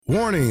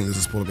Warning, this is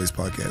a spoiler-based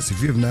podcast.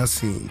 If you have not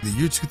seen the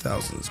year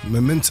 2000's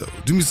Memento,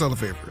 do me a solid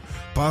favor.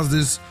 Pause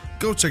this,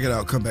 go check it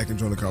out, come back and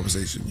join the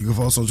conversation. You can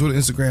follow us on Twitter,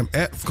 Instagram,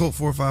 at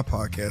Cult45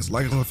 Podcast.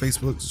 Like us on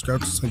Facebook, subscribe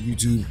to us on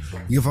YouTube.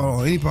 You can follow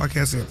on any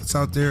podcast app that's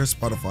out there,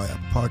 Spotify,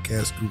 Apple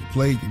Podcasts, Google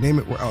Play, you name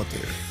it, we're out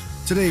there.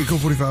 Today,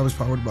 Cult45 is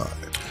powered by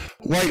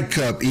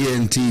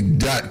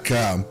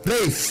WhiteCupENT.com.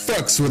 They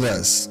fucks with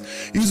us.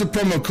 Use a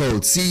promo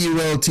code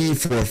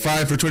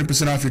CULT45 for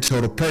 20% off your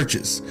total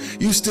purchase.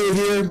 You still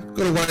here?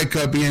 Go to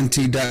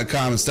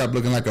WhiteCupENT.com and stop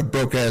looking like a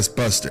broke ass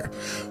buster.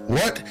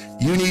 What?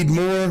 You need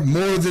more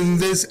than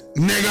this,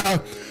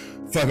 nigga?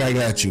 Fuck, I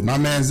got you. My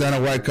man's down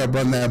at White Cup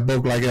running that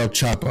boat like El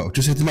Chapo.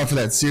 Just hit them up for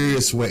that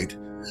serious weight.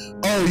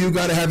 Oh, you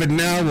gotta have it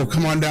now? Well,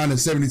 come on down to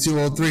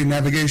 7203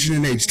 Navigation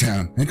in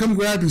H-Town and come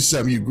grab you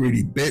something, you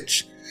greedy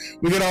bitch.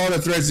 We got all the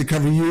threads to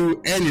cover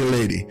you and your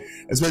lady,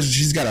 especially if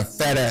she's got a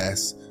fat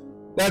ass.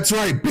 That's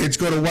right, bitch.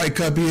 Go to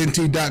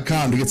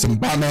WhiteCupENT.com to get some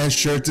bomb-ass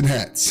shirts and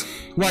hats.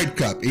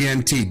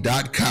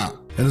 WhiteCupENT.com.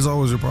 And as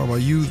always, we're powered by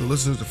you, the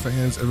listeners, the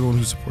fans, everyone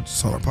who supports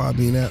us on our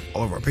Podbean app,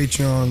 all of our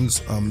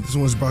Patreons. This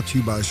one is brought to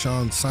you by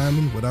Sean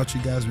Simon. Without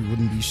you guys, we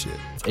wouldn't be shit.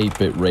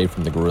 8-Bit Ray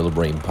from the Gorilla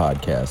Brain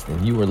Podcast,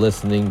 and you are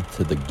listening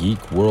to the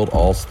Geek World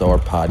All-Star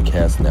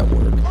Podcast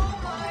Network.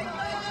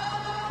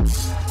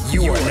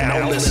 You are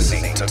now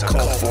listening to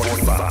Cult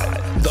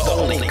 45, the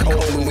only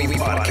cult movie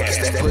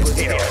podcast that puts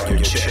air on your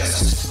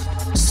chest.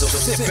 So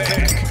sit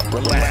back,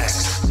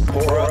 relax,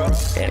 pour up,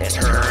 and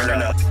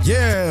turn up.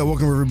 Yeah,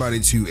 welcome everybody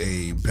to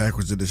a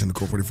backwards edition of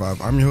Cult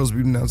 45. I'm your host,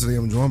 Beauty. Now today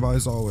I'm joined by,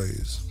 as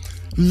always,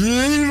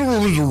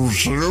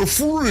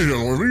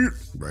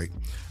 right?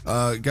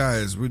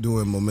 Guys, we're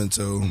doing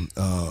Memento.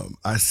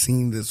 I've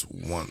seen this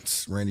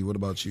once. Randy, what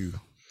about you?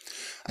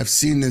 I've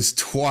seen this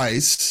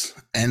twice,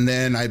 and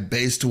then I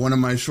based one of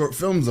my short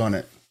films on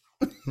it.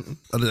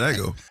 How did that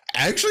go?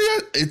 Actually,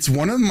 it's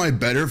one of my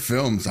better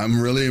films.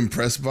 I'm really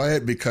impressed by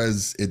it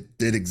because it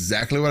did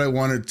exactly what I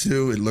wanted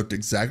to. It looked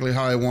exactly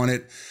how I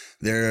wanted.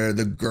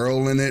 The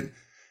girl in it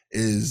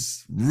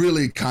is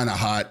really kind of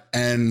hot,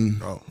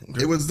 and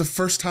It was the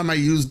first time I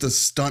used a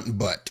stunt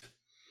butt.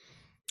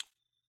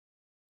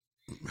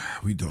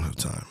 We don't have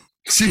time.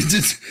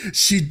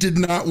 She did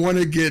not want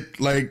to get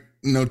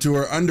to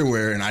her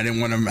underwear, and I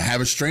didn't want to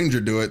have a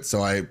stranger do it,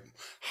 so I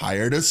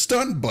hired a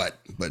stunt butt.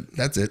 But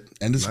that's it.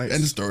 End of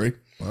story.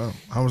 Wow.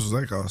 How much does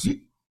that cost?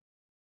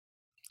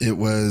 It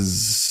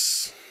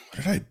was,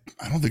 I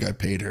don't think I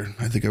paid her.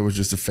 I think it was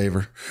just a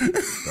favor. Oh,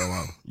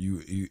 wow.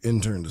 You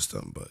interned a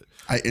stunt butt.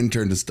 I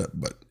interned a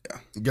stunt butt, yeah.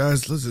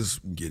 Guys, let's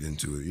just get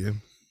into it, yeah?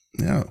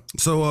 Yeah.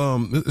 So,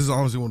 this is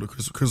obviously one of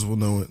Christopher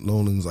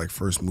Nolan's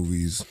first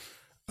movies.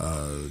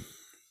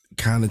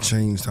 Kind of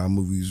changed how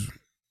movies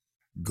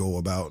go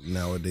about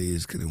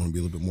nowadays because they want to be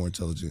a little bit more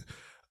intelligent.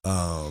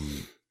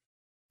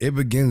 It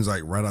begins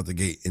right out the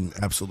gate in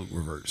absolute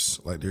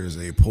reverse. There's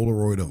a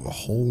Polaroid of a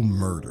whole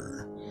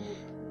murder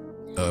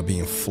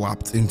being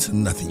flopped into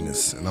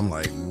nothingness, and I'm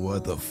like,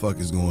 what the fuck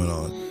is going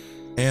on?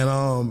 And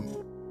I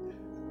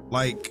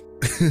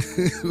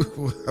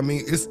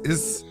mean,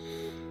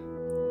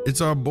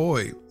 it's our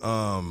boy.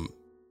 What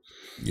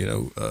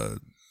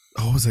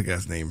was that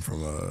guy's name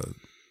from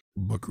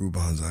Buckaroo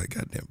Banzai?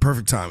 Goddamn,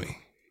 Perfect Tommy.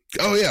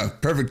 Oh yeah,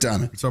 Perfect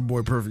Tommy. It's our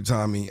boy Perfect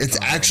Tommy. It's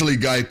actually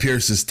Guy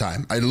Pearce's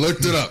time. I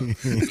looked it up.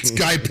 It's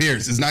Guy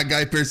Pearce. It's not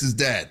Guy Pearce's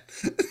dad.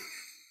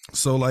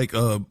 So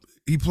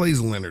he plays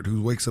Leonard,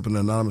 who wakes up in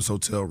an anonymous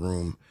hotel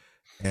room,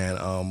 and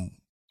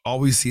all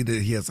we see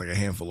that he has a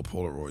handful of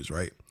Polaroids,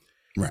 right?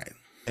 Right.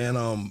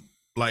 And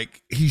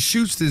he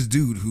shoots this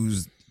dude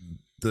who's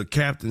the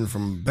captain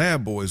from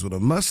Bad Boys with a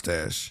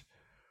mustache.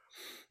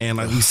 And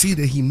we see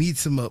that he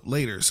meets him up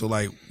later. So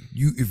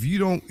if you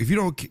don't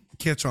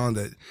catch on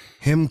that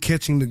him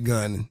catching the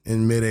gun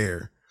in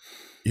midair,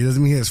 it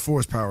doesn't mean he has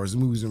force powers. The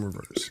movie's in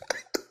reverse,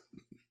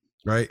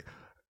 right?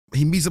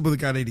 He meets up with the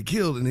guy that he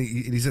killed, and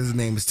he says his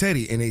name is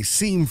Teddy, and they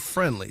seem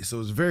friendly. So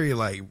it's very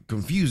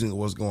confusing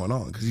what's going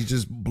on because he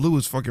just blew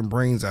his fucking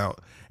brains out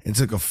and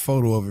took a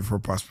photo of it for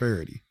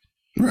posterity.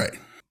 Right.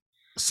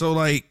 So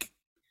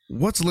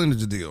what's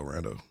Leonard's deal,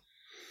 Rando?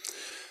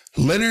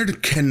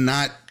 Leonard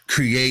cannot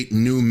create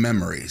new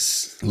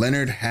memories.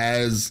 Leonard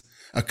has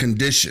a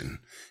condition.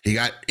 He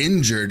got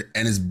injured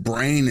and his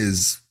brain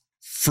is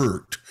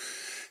fucked.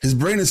 His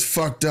brain is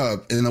fucked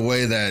up in a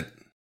way that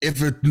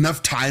if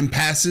enough time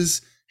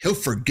passes, he'll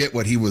forget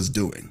what he was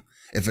doing.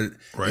 If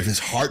his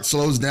heart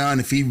slows down,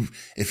 if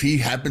he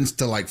happens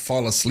to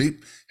fall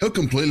asleep, he'll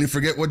completely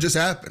forget what just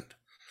happened.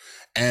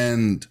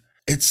 And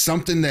it's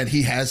something that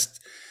he has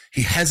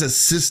a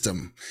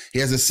system. He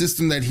has a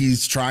system that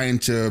he's trying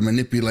to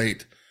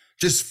manipulate,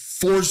 just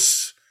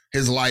force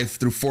his life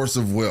through force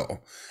of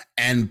will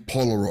and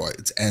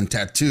Polaroids and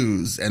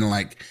tattoos. And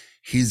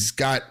he's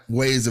got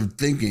ways of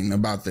thinking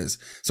about this.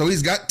 So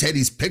he's got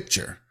Teddy's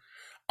picture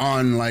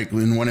on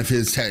in one of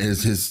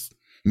his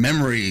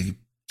memory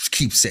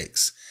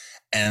keepsakes.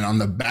 And on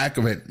the back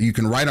of it, you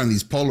can write on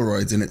these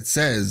Polaroids and it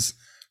says,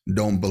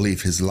 "Don't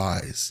believe his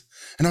lies."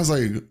 And I was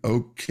like,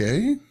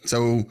 okay.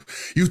 So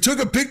you took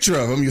a picture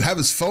of him. You have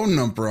his phone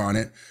number on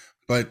it,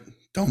 but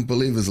don't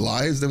believe his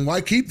lies, then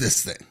why keep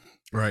this thing?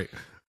 Right.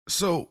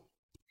 So,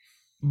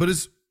 but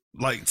it's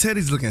like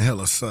Teddy's looking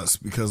hella sus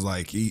because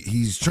like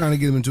he's trying to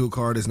get him into a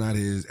car that's not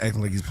his,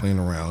 acting like he's playing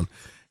around.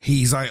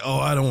 He's like, oh,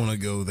 I don't want to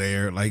go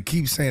there. Like,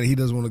 keeps saying he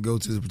doesn't want to go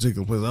to this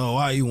particular place. Oh,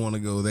 why you want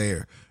to go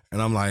there?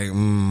 And I'm like,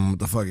 what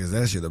the fuck is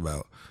that shit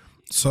about?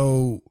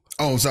 So,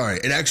 oh, sorry.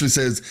 It actually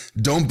says,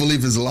 don't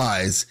believe his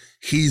lies.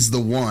 He's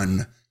the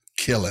one.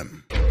 Kill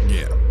him.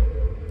 Yeah.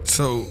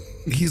 So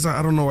he's like,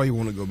 I don't know why you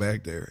want to go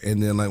back there.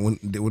 And then like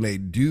when they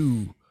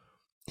do,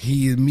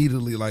 he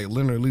immediately, like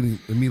Leonard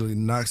immediately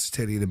knocks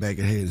Teddy in the back of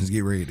the head and is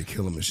getting ready to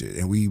kill him and shit.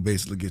 And we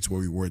basically get to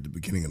where we were at the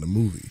beginning of the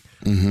movie.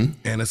 Mm-hmm.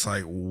 And it's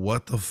like,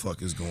 what the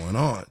fuck is going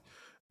on?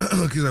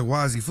 He's like,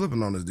 why is he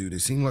flipping on this dude? They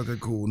seem like they're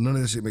cool. None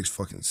of that shit makes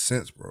fucking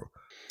sense, bro.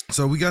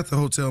 So we got the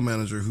hotel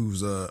manager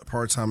who's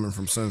part-timing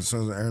from Sons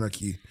of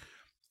Anarchy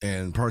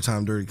and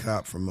part-time dirty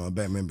cop from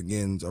Batman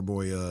Begins, our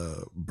boy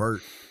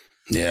Bert.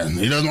 Yeah,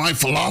 he doesn't like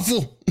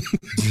falafel.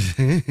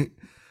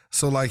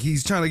 So like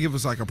he's trying to give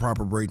us like a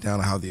proper breakdown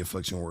of how the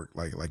affliction worked,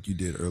 like you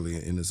did earlier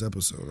in this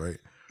episode, right?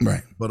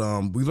 Right. But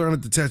we learned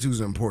that the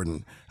tattoos are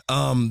important.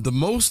 The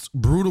most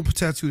brutal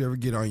tattoo to ever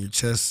get on your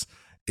chest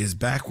is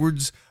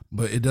backwards,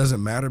 but it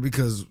doesn't matter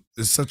because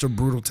it's such a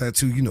brutal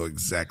tattoo. You know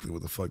exactly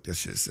what the fuck that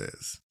shit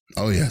says.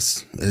 Oh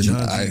yes,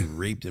 John G.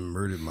 raped and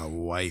murdered my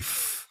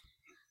wife.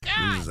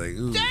 It was like,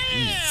 ooh,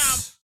 damn.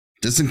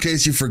 Just in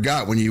case you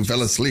forgot when you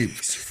fell asleep,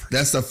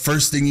 that's the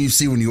first thing you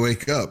see when you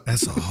wake up.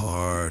 That's a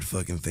hard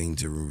fucking thing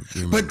to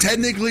remember. But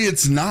technically,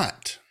 it's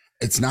not.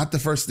 It's not the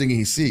first thing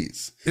he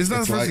sees. It's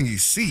not the first thing he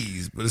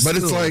sees, but it's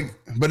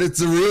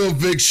it's a real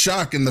big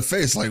shock in the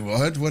face. Like,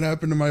 what? What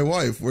happened to my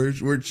wife?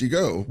 Where'd she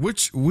go?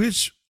 Which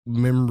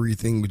memory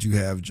thing would you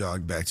have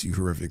jog back to you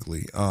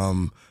horrifically?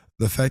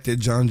 The fact that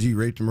John G.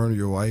 raped and murdered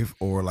your wife,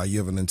 or like you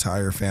have an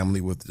entire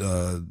family with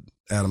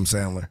Adam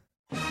Sandler?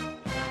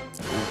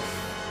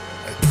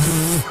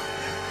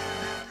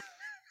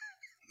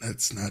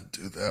 Let's not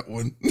do that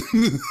one.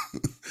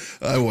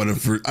 I want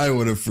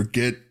to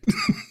forget.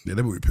 Yeah,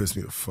 that movie pissed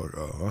me the fuck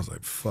off. I was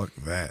like, fuck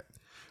that.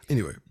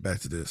 Anyway,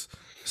 back to this.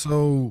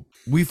 So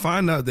we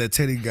find out that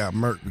Teddy got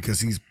murked because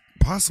he's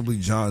possibly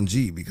John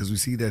G, because we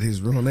see that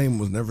his real name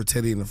was never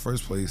Teddy in the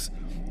first place.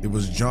 It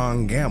was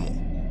John Gamble.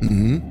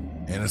 Mm-hmm.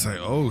 And it's like,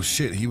 oh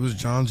shit, he was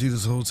John G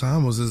this whole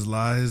time. Was his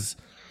lies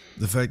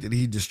the fact that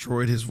he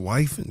destroyed his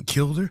wife and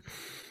killed her?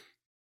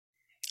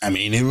 I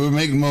mean, it would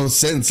make most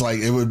sense. Like,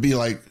 it would be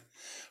like,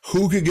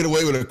 who could get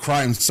away with a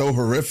crime so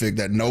horrific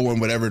that no one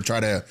would ever try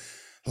to,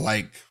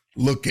 like,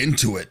 look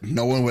into it?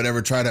 No one would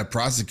ever try to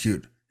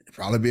prosecute. It'd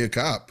probably be a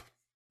cop.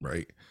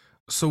 Right.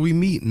 So we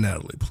meet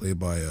Natalie, played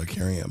by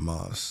Carrie-Anne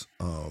Moss.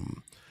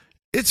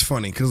 It's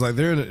funny because, like,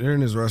 they're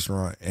in this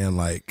restaurant and,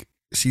 like,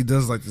 she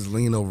does, like, this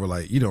lean over,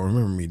 like, you don't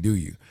remember me, do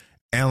you?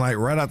 And, like,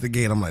 right out the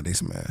gate, I'm like, they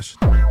smashed.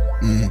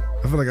 Mm-hmm.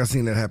 I feel like I've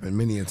seen that happen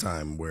many a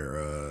time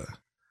where,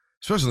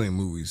 especially in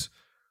movies,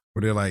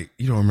 where they're like,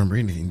 you don't remember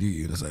anything, do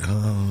you? And it's like,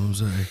 oh, I'm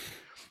sorry.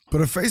 But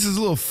her face is a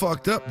little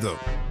fucked up, though.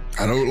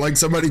 I don't like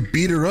somebody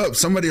beat her up.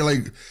 Somebody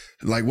like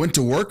went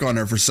to work on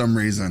her for some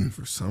reason.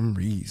 For some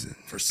reason.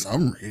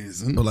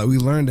 But like we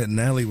learned that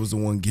Natalie was the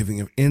one giving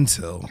him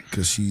intel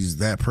because she's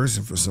that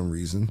person for some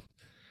reason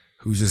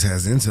who just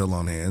has intel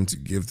on hand to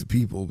give to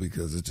people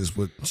because it's just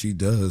what she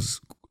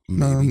does.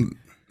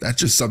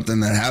 That's just something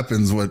that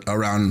happens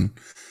around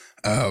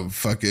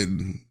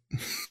fucking.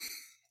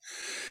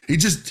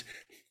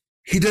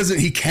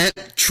 He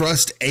can't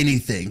trust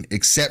anything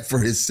except for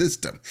his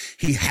system.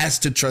 He has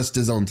to trust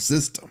his own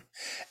system.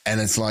 And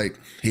it's like,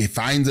 he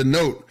finds a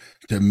note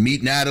to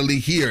meet Natalie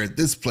here at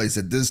this place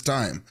at this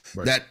time.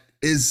 Right.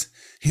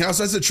 He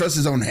also has to trust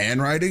his own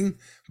handwriting,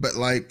 but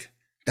like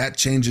that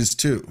changes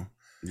too.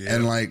 Yeah.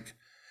 And like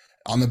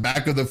on the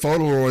back of the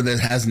photo roll that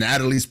has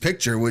Natalie's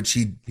picture, which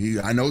he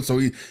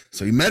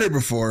met her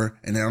before.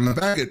 And then on the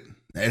back, it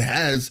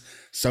has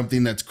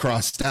something that's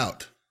crossed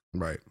out.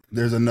 Right.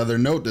 There's another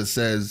note that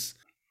says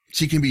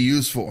she can be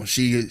useful.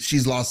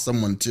 She's lost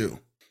someone too.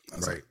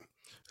 Right.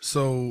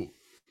 So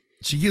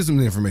she gives him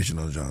the information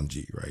on John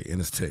G, right?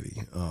 And it's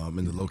Teddy,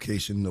 and the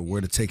location of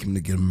where to take him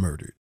to get him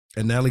murdered.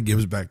 And Natalie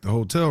gives back the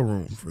hotel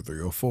room for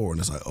 304.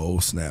 And it's like, oh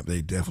snap,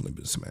 they definitely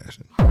been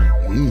smashing.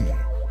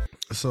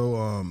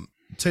 So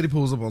Teddy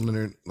pulls up on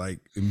Leonard like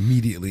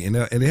immediately. And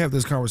they have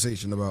this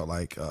conversation about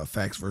like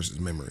facts versus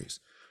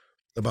memories.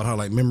 About how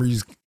like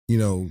memories, you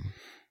know,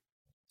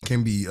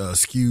 can be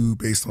skewed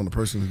based on the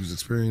person who's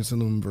experiencing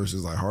them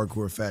versus like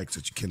hardcore facts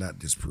that you cannot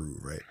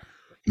disprove, right?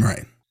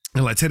 Right.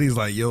 And like Teddy's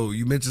like, yo,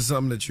 you mentioned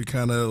something that you're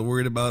kind of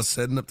worried about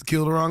setting up to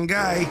kill the wrong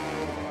guy.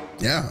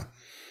 Yeah.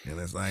 And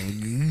it's like,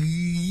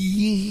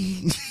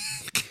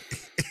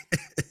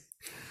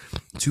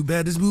 too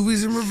bad this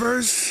movie's in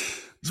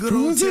reverse. Good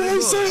old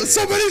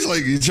somebody's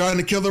like, you're trying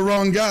to kill the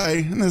wrong guy.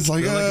 And it's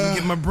like, I can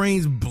get my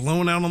brains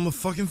blown out on the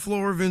fucking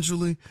floor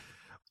eventually.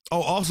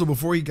 Oh, also,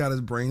 before he got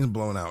his brains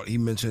blown out, he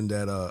mentioned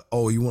that,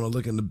 you want to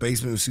look in the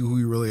basement and see who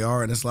you really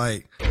are? And it's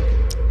like,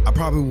 I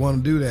probably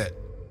want to do that.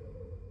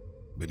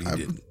 But he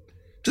didn't.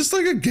 Just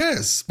like a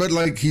guess, but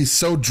like he's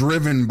so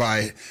driven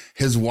by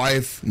his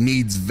wife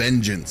needs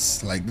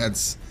vengeance. Like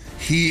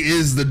he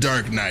is the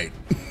Dark Knight,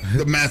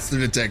 the master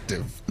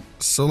detective.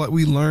 So like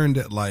we learned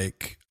that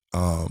like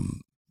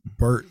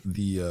Bert,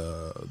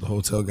 the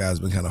hotel guy's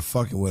been kind of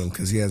fucking with him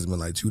because he has him in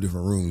like 2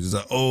 different rooms. He's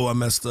like, oh, I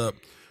messed up.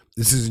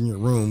 This isn't your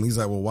room. He's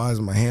like, well, why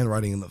is my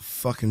handwriting in the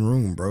fucking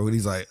room, bro? And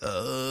he's like,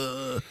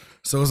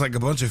 So it's like a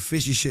bunch of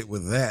fishy shit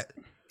with that.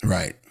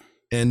 Right.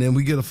 And then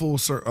we get a full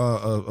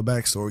a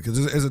backstory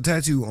because there's a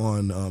tattoo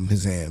on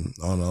his hand,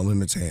 on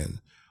Leonard's hand,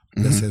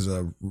 that says,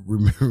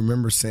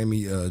 remember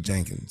Sammy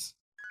Jenkins.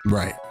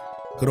 Right.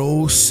 Good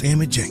old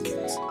Sammy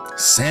Jenkins.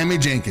 Sammy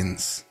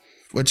Jenkins,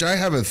 which I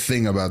have a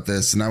thing about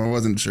this, and I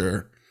wasn't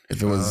sure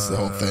if it was the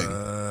whole thing.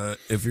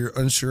 If you're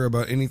unsure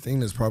about anything,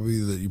 that's probably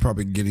you're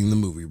probably getting the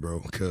movie,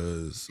 bro,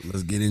 because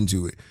let's get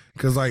into it.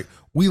 Because, like,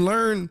 we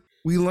learned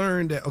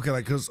that,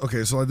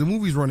 so like the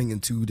movie's running in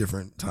 2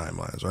 different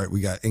timelines, right?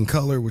 We got in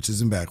color, which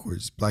is in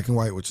backwards, black and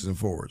white, which is in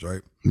forwards,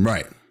 right?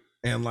 Right.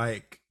 And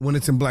like when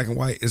it's in black and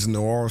white, it's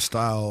noir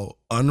style,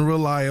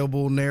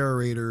 unreliable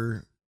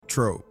narrator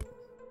trope.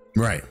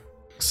 Right.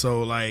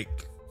 So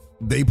like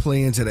they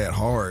play into that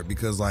hard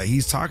because like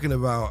he's talking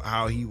about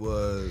how he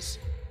was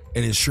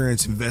an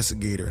insurance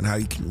investigator and how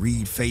he can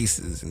read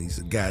faces and he's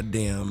a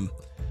goddamn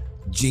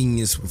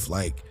genius with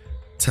like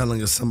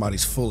telling us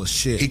somebody's full of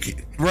shit. He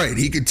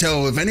could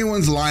tell if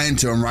anyone's lying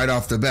to him right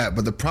off the bat.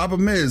 But the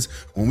problem is,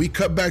 when we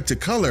cut back to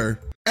color,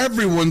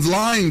 everyone's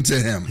lying to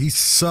him. He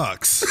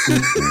sucks.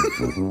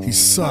 He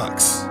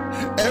sucks.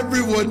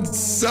 Everyone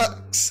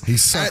sucks. He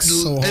sucks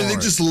so hard. And they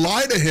just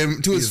lie to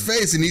him to his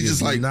face, and he's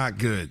just like, not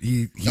good.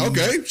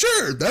 Okay,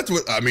 sure. That's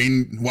what I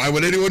mean. Why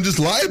would anyone just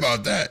lie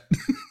about that?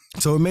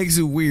 So it makes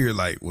it weird.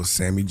 Like, was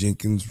Sammy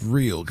Jenkins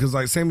real? Because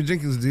like Sammy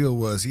Jenkins' deal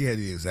was he had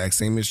the exact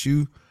same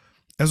issue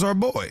as our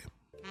boy.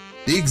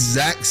 The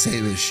exact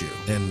same issue.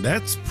 And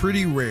that's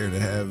pretty rare to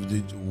have.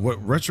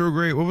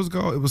 Retrograde? What was it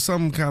called? It was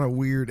some kind of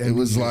weird amnesia.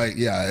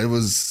 It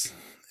was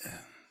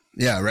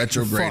like,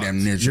 retrograde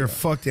amnesia. You're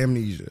fucked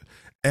amnesia.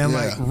 And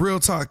like real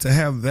talk, to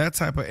have that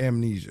type of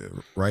amnesia,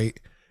 right?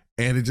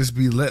 And to just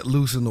be let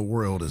loose in the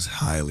world is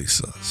highly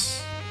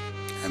sus.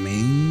 I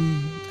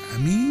mean,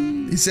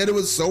 he said it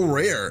was so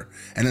rare.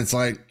 And it's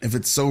like, if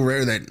it's so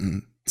rare that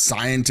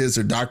scientists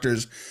or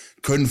doctors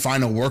couldn't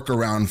find a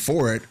workaround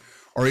for it,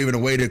 or even a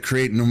way to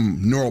create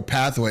neural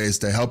pathways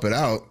to help it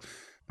out.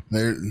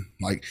 They're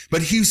like,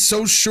 but he's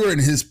so sure in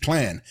his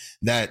plan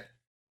that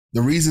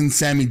the reason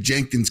Sammy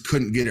Jenkins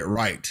couldn't get it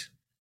right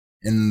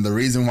and the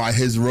reason why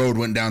his road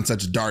went down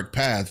such a dark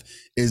path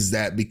is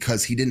that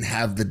because he didn't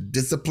have the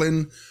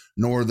discipline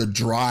nor the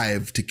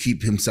drive to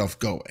keep himself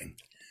going.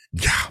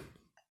 Yeah.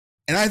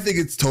 And I think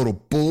it's total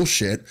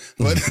bullshit,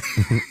 but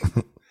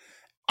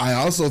I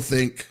also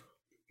think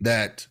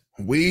that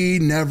we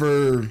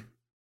never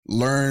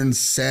learn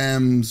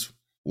Sam's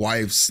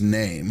wife's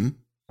name.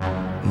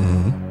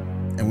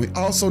 And we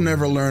also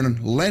never learn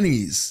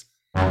Leonard's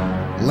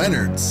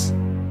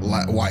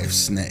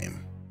wife's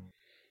name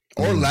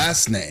or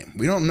last name.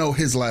 We don't know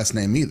his last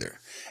name either.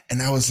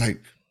 And I was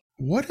like,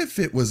 what if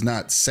it was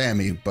not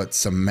Sammy, but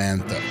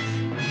Samantha?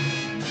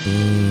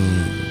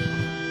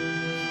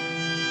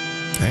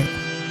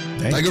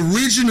 Like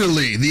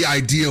originally the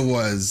idea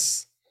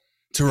was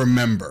to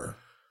remember,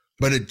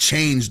 but it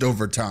changed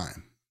over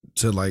time.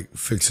 To like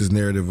fix his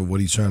narrative of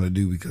what he's trying to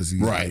do because he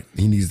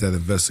needs that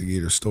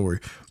investigator story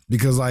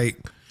because like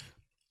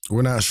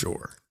we're not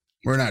sure.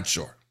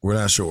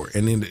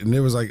 And then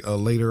there was like a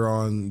later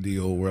on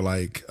deal where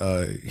like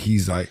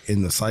he's like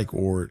in the psych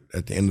ward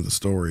at the end of the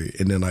story,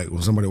 and then like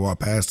when somebody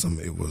walked past him,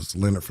 it was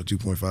Leonard for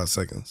 2.5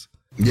 seconds.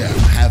 Yeah,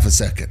 half a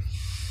second.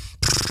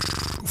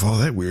 With all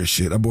that weird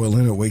shit, our boy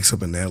Leonard wakes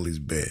up in Natalie's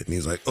bed and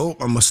he's like, oh,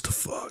 I must have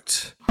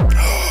fucked.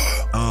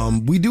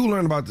 We do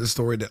learn about this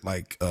story that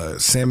like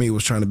Sammy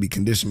was trying to be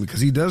conditioned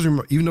because he does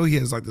remember, even though he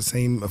has like the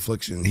same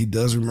affliction, he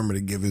does remember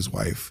to give his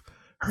wife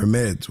her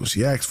meds when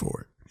she asks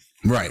for it.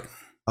 Right.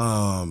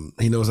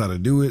 He knows how to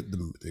do it,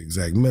 the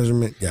exact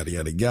measurement, yada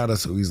yada yada.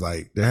 So he's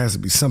like, there has to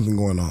be something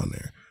going on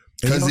there.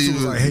 Because he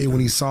was like, hey, when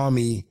he saw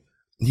me,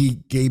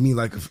 he gave me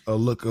like a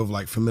look of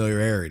like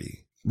familiarity.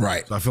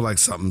 Right. So I feel like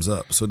something's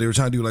up. So they were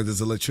trying to do like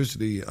this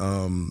electricity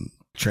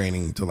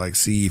training to like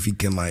see if he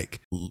can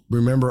like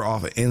remember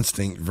off of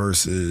instinct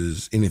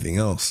versus anything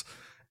else.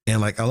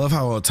 And like I love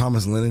how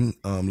Thomas Lennon,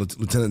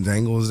 Lieutenant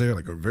Dangle is there,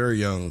 like a very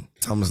young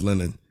Thomas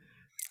Lennon.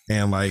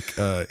 And like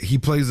he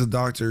plays the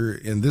doctor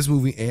in this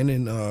movie and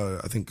in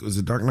I think it was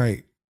The Dark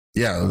Knight.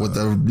 Yeah, with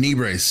the knee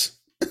brace.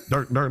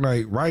 Dark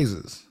Knight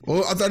Rises.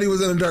 Well, I thought he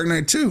was in The Dark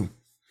Knight too.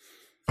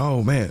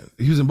 Oh man,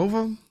 he was in both of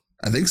them?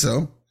 I think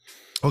so.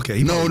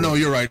 Okay. No,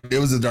 you're right. It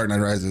was The Dark Knight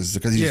Rises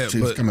because he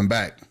was coming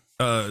back.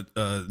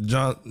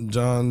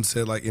 John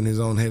said like in his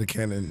own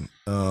headcanon,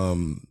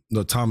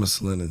 no, Thomas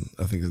Lennon,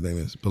 I think his name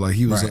is, but like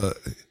he was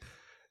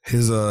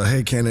his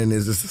headcanon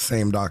is just the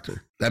same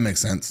doctor. That makes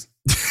sense.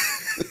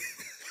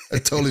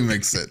 It totally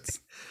makes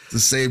sense. It's the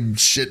same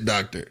shit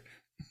doctor.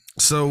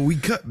 So we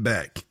cut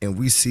back and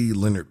we see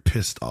Leonard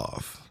pissed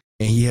off.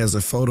 and he has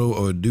a photo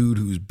of a dude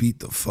who's beat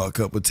the fuck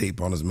up with tape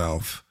on his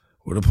mouth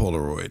with a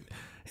Polaroid,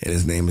 and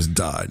his name is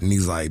Dodd. And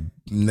he's like,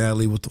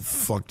 Natalie, what the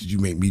fuck did you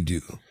make me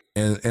do?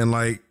 And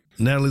like,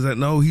 Natalie's like,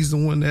 no, he's the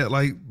one that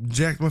like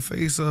jacked my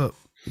face up.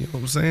 You know what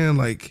I'm saying?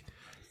 Like,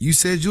 you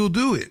said you'll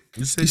do it.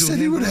 You said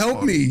you would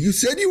help me. You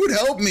said you would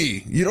help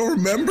me. You don't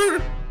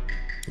remember?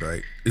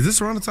 Right. Is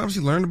this around the time she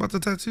learned about the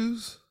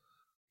tattoos?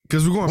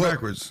 Because we're going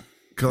backwards.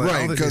 Cause I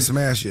don't think they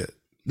smashed yet.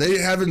 They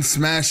haven't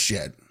smashed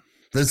yet.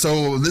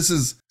 So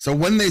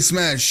when they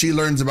smash, she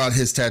learns about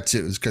his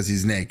tattoos because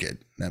he's naked.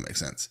 That makes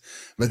sense.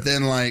 But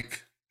then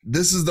like,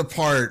 this is the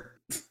part,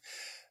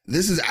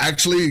 this is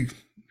actually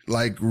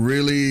like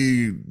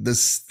really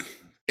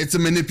it's a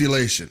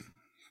manipulation.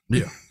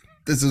 Yeah.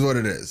 This is what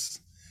it is.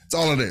 It's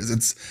all it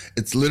is.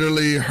 It's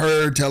literally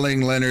her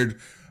telling Leonard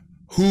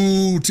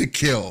who to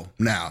kill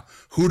now,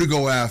 who to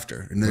go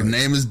after. And their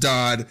name is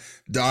Dodd.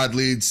 Dodd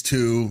leads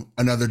to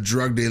another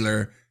drug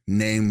dealer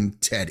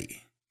named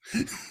Teddy.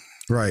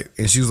 Right.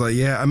 And she was like,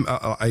 yeah,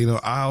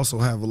 I also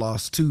have a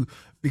loss too,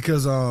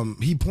 because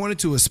he pointed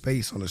to a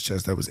space on his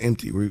chest that was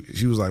empty.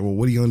 She was like, well,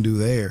 what are you going to do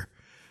there?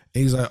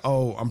 And he's like,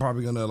 oh, I'm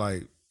probably going to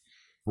like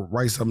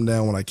write something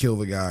down when I kill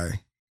the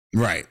guy.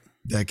 Right.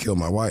 That killed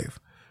my wife.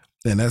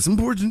 And that's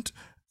important.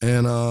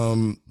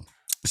 And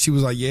she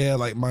was like, yeah,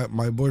 like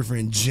my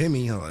boyfriend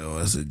Jimmy. I'm like, oh,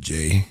 that's a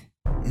J.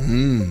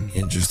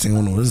 Interesting. I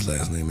don't know what his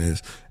last name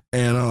is.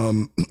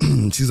 And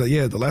she's like,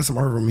 yeah, the last time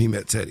I heard from him, he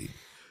met Teddy.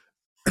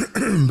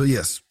 But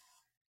yes,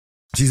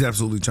 she's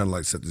absolutely trying to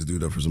like set this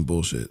dude up for some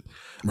bullshit.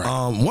 Right.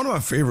 One of my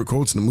favorite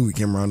quotes in the movie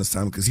came around this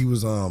time because he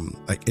was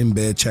like in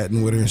bed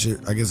chatting with her and shit.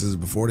 I guess it's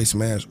before they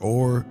smashed,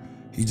 or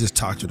he just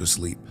talked her to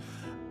sleep.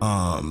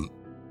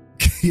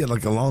 He had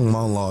like a long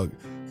monologue.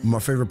 My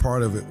favorite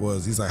part of it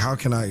was he's like, how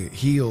can I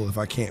heal if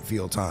I can't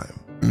feel time?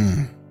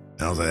 And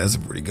I was like, that's a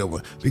pretty good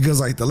one. Because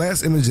like the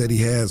last image that he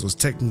has was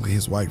technically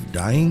his wife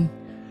dying.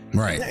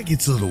 Right. That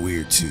gets a little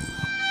weird too.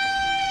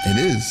 It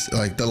is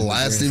like the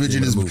last image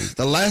in his movie.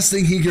 The last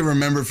thing he can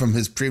remember from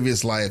his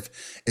previous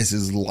life is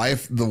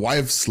the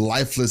wife's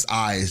lifeless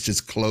eyes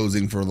just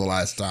closing for the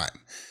last time.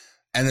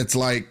 And it's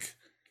like,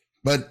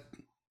 but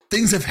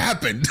things have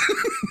happened.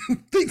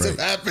 Things have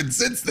happened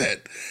since then.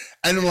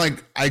 And I'm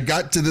like, I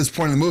got to this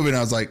point in the movie and I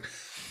was like,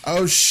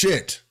 oh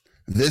shit,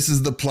 this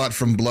is the plot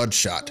from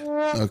Bloodshot.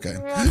 Okay.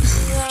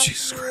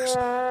 Jesus Christ.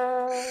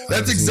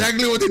 That's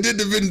exactly what they did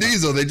to Vin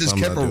Diesel. They just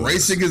kept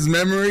erasing his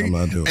memory.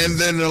 And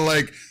then they're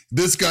like,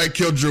 this guy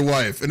killed your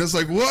wife. And it's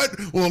like, what?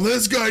 Well,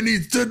 this guy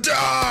needs to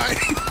die.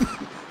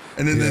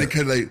 And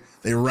then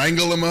they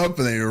wrangle him up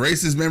and they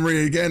erase his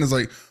memory again. It's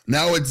like,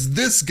 now it's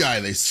this guy.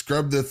 They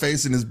scrub the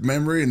face in his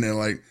memory and they're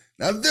like,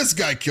 now this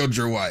guy killed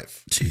your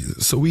wife.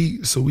 Jesus. So we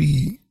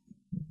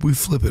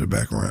flip it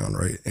back around,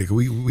 right? Like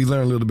we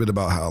learn a little bit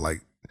about how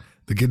like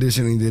the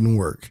conditioning didn't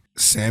work.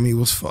 Sammy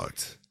was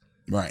fucked.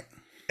 Right.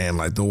 And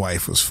like the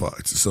wife was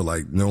fucked. So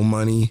like no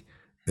money,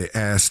 they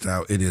asked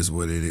out. It is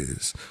what it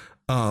is.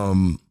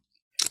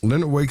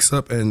 Leonard wakes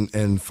up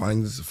and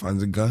finds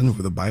a gun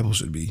where the Bible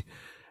should be.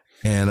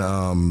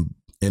 And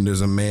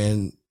there's a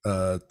man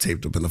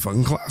taped up in the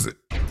fucking closet.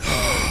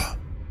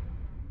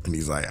 And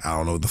he's like, I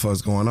don't know what the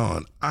fuck's going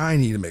on. I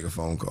need to make a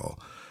phone call.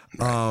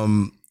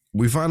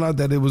 We find out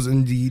that it was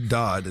indeed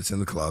Dodd that's in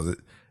the closet.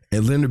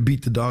 And Leonard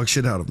beat the dog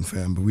shit out of him,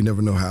 fam, but we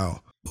never know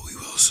how. But we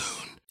will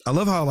soon. I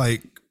love how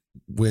like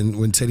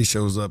when Teddy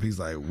shows up, he's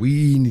like,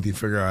 we need to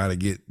figure out how to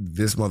get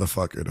this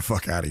motherfucker the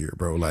fuck out of here,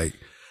 bro. Like,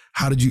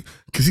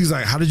 because he's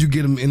like, how did you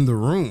get him in the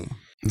room?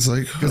 It's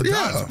like, because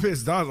Dodd's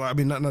pissed. Dodd's like, I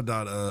mean, not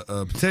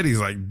Dodd. Teddy's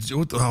like,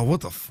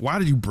 why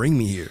did you bring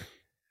me here?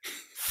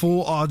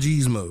 Full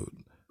RG's mode.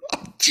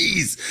 Oh,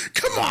 jeez,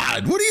 come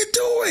on, what are you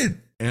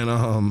doing?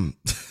 And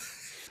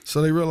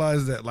so they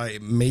realized that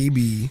like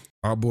maybe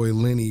our boy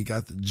Lenny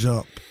got the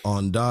jump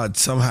on Dodd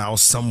somehow,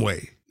 some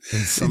way, in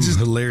some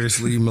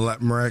hilariously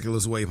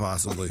miraculous way,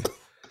 possibly.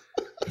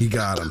 He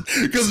got him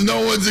because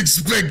no one's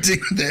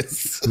expecting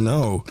this.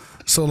 No,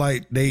 so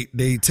like they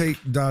take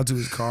Dodd to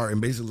his car and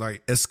basically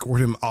like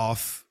escort him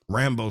off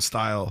Rambo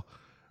style.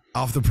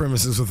 Off the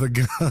premises with a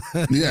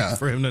gun,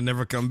 for him to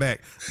never come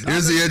back.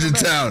 Here's the edge of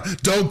town.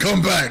 Don't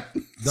come back.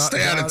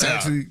 Stay out of town.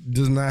 Actually,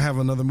 does not have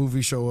another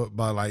movie show up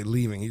by like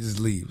leaving. He just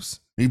leaves.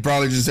 He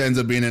probably just ends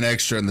up being an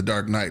extra in The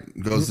Dark Knight.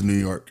 Goes to New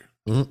York.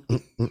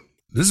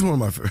 This is one of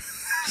my favorite.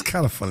 It's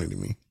kind of funny to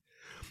me.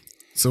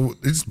 So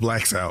it just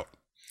blacks out.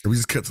 And we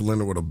just cut to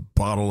Leonard with a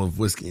bottle of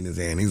whiskey in his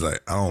hand. He's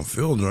like, I don't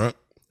feel drunk,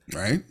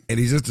 right? And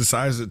he just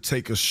decides to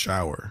take a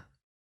shower.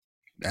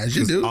 As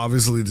you do.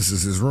 Obviously, this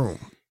is his room,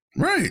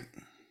 right?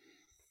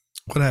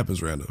 What happens,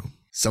 Rando?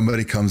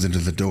 Somebody comes into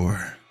the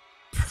door.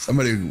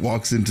 Somebody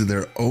walks into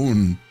their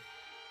own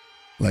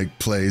like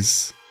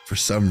place for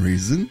some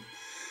reason.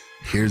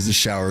 Here's the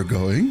shower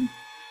going.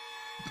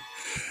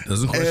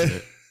 Doesn't question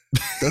it.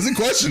 Doesn't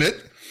question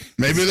it.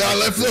 Maybe I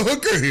left the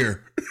hooker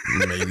here.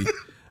 Maybe.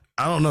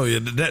 I don't know. Yeah,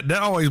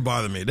 that always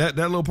bothered me. That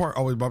little part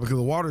always bothered me because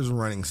the water's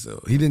running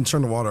still. He didn't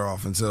turn the water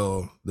off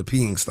until the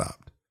peeing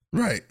stopped.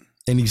 Right.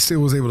 And he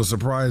still was able to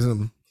surprise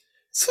him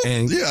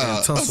and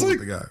tussle with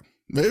the guy.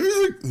 Maybe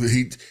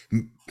he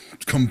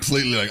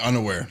completely like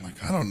unaware.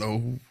 Like, I don't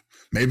know.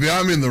 Maybe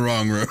I'm in the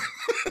wrong room.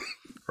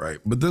 Right.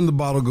 But then the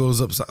bottle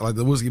goes upside, like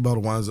the whiskey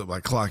bottle winds up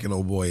like clocking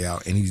old boy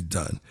out, and he's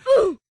done.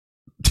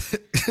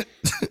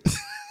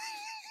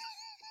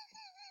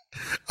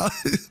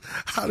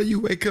 How do you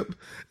wake up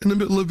in the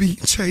middle of being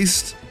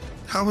chased?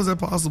 How is that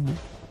possible?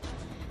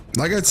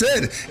 Like I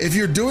said, if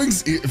you're doing,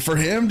 for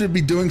him to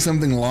be doing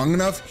something long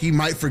enough, he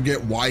might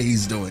forget why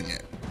he's doing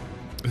it.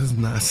 It's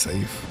not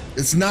safe.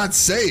 It's not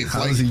safe.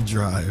 How does he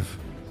drive?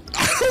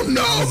 I don't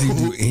know. How does he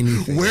do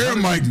anything? Where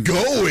am I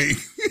going?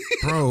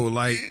 Bro,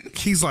 like,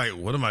 he's like,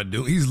 what am I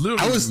doing? He's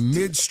literally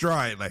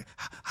mid-stride, like,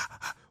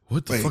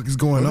 what the fuck is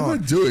going on? What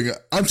am I doing?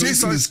 I'm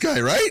chasing this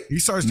guy, right? He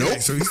starts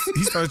so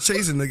he starts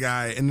chasing the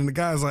guy, and then the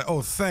guy's like,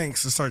 oh,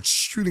 thanks, and starts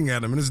shooting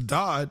at him, and it's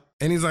Dodd,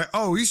 and he's like,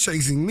 oh, he's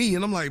chasing me,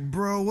 and I'm like,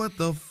 bro, what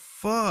the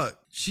fuck?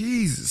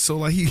 Jesus. So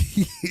like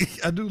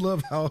I do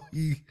love how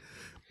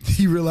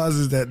he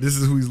realizes that this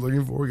is who he's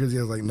looking for because he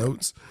has like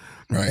notes.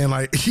 Right. And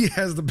like he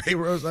has the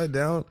paper upside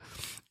down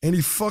and he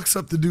fucks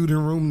up the dude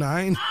in room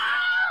 9.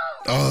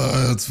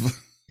 Oh, that's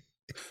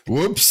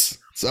whoops.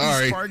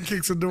 Sorry. Spark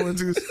kicks the door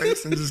into his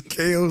face and just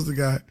KOs the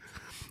guy.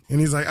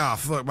 And he's like, ah,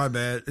 fuck, my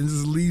bad. And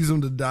just leaves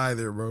him to die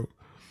there, bro.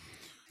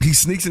 He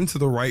sneaks into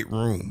the right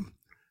room,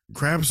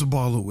 grabs a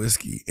bottle of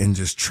whiskey, and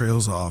just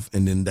trails off.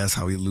 And then that's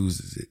how he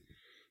loses it.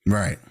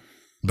 Right.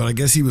 But I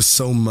guess he was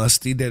so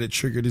musty that it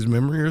triggered his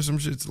memory or some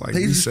shit to like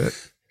reset.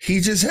 He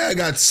just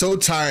got so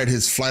tired.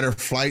 His flight or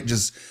flight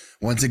just,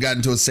 once it got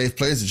into a safe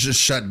place, it just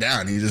shut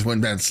down. He just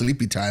went down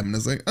sleepy time and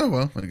it's like, oh,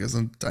 well, I guess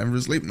I'm time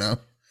for sleep now.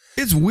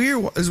 It's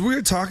weird. It's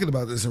weird talking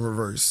about this in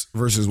reverse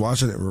versus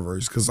watching it in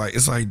reverse. Cause like,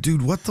 it's like,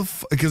 dude, what the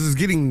fuck? Cause it's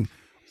getting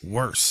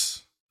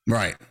worse.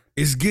 Right.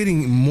 It's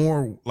getting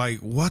more like,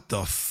 what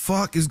the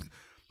fuck is,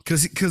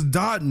 cause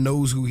Dodd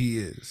knows who he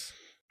is.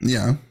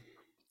 Yeah.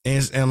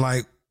 And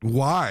like,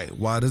 why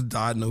does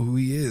Dodd know who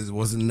he is?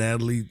 Wasn't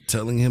Natalie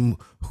telling him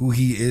who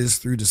he is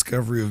through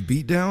discovery of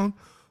Beatdown?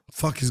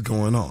 Fuck is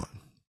going on?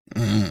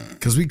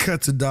 Cause we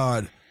cut to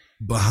Dodd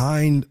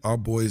behind our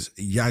boys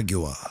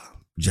Jaguar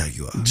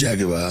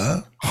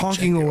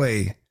honking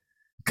away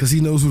because he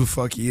knows who the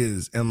fuck he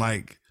is, and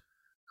like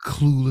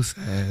clueless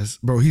ass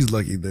bro. He's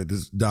lucky that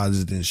this Dodd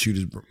just didn't shoot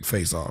his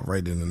face off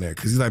right then and there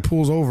because he like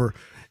pulls over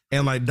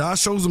and like Dodd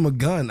shows him a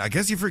gun. I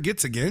guess he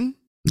forgets again.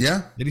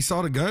 Yeah, that he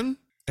saw the gun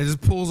and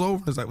just pulls over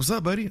and is like, "What's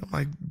up, buddy?" I'm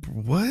like,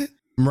 "What?"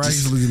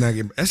 Miraculously not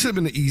getting. That should have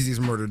been the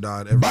easiest murder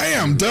Dodd ever.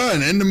 Bam,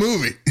 done. End the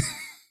movie.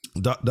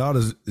 Dodd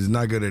is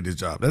not good at his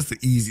job. That's the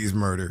easiest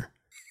murder.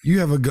 You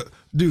have a gun,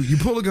 dude. You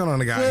pull a gun on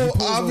a guy. Well,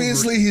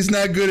 obviously he's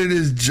not good at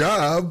his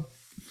job.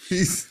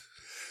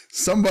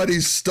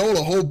 Somebody stole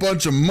a whole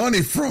bunch of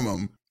money from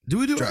him. Do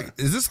we do like,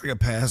 is this like a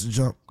past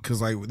jump?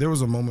 Because like there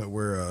was a moment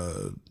where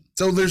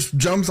so there's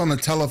jumps on the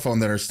telephone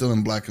that are still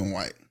in black and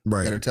white,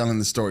 right? That are telling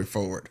the story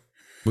forward.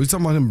 We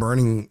talking about him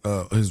burning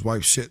his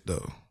wife's shit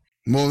though.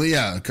 Well,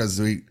 yeah,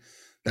 because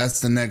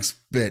that's the next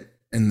bit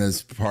in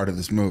this part of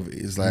this movie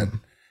is that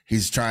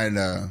he's trying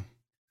to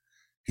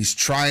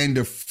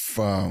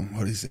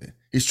what is it?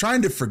 He's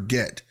trying to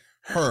forget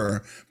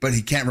her, but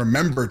he can't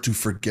remember to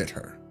forget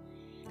her.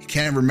 He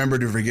can't remember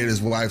to forget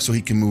his wife so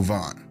he can move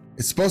on.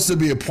 It's supposed to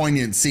be a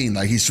poignant scene.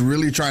 Like he's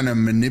really trying to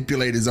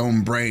manipulate his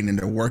own brain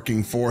into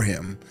working for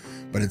him,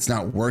 but it's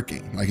not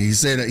working. Like he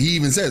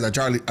even says, I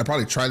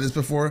probably tried this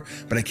before,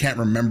 but I can't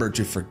remember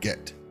to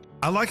forget.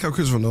 I like how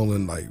Christopher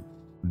Nolan like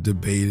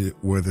debated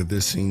whether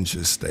this scene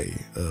should stay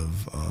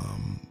of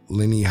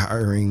Lenny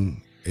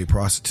hiring a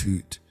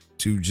prostitute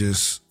to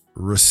just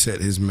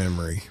reset his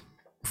memory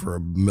for a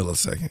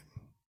millisecond.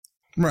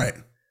 Right.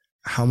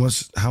 How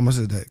much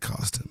did that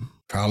cost him?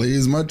 Probably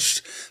as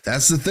much.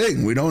 That's the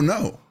thing. We don't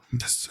know.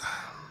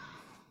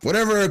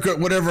 Whatever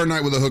a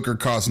night with a hooker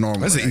costs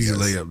normally. That's an easy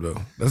layup though.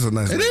 That's a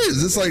nice. It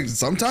is. It's like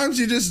sometimes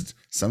you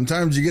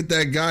get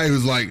that guy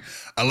who's like,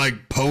 I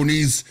like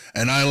ponies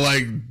and I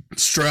like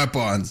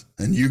strap-ons,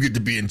 and you get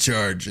to be in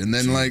charge. And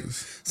then like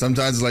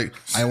sometimes it's like,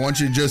 I want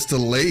you just to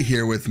lay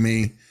here with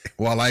me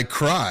while I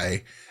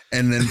cry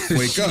and then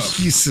wake up.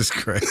 Jesus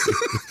Christ.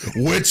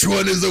 Which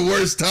one is the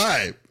worst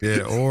time?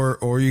 Yeah,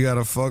 or you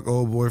gotta fuck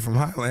old boy from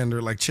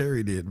Highlander like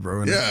Cherry did,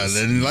 bro. Yeah,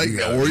 then like,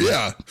 or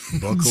yeah.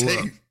 Buckle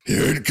up.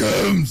 Here it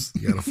comes.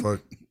 You gotta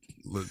fuck.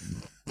 Look,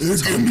 there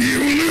can be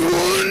only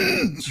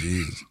one.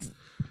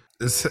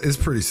 Jesus. It's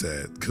pretty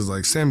sad because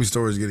like Sammy's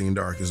story is getting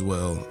dark as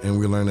well, and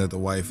we learn that the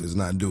wife is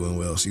not doing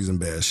well. She's in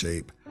bad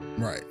shape,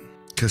 right?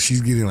 Because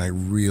she's getting like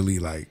really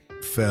like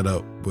fed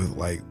up with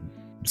like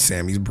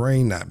Sammy's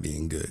brain not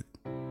being good.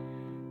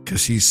 Because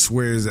she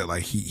swears that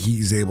like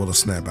he's able to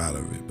snap out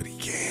of it, but he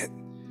can't.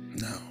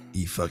 No,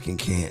 he fucking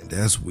can't.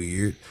 That's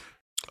weird.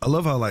 I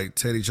love how like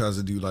Teddy tries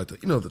to do like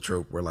the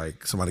trope where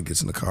like somebody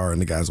gets in the car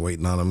and the guy's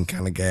waiting on him,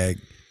 kind of gag.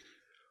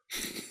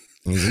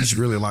 And he's like, you should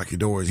really lock your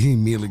doors. He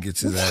immediately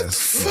gets his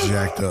ass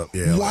jacked up.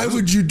 Yeah. Why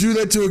would you do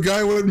that to a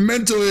guy with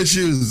mental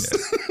issues?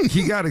 Yeah.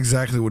 He got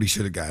exactly what he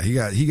should have got.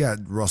 He got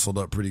rustled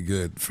up pretty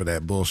good for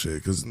that bullshit.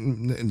 Because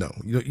no,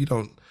 you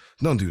don't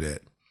do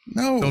that.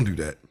 No, don't do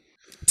that.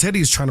 Teddy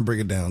is trying to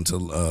break it down to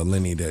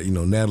Lenny that,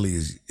 Natalie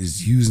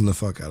is using the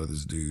fuck out of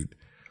this dude.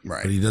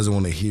 Right. But he doesn't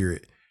want to hear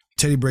it.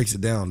 Teddy breaks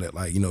it down that,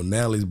 like,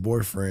 Natalie's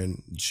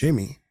boyfriend,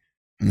 Jimmy,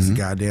 is a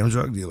goddamn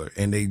drug dealer.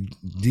 And they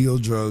deal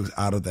drugs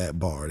out of that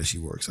bar that she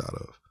works out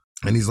of.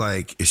 And he's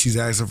like, if she's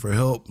asking for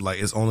help,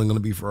 like, it's only going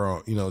to be for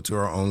our, to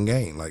our own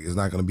gain. Like, it's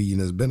not going to be in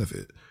his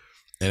benefit.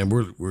 And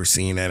we're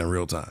seeing that in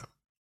real time.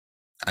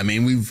 I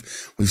mean,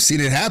 we've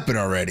seen it happen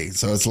already.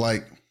 So it's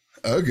like,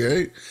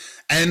 okay.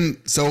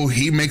 And so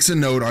he makes a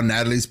note on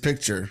Natalie's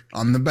picture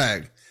on the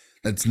bag.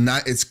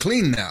 It's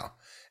clean now.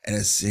 And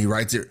he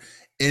writes it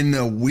in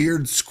a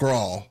weird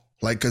scrawl,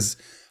 like, because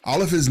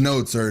all of his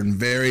notes are in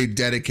very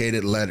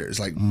dedicated letters,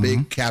 like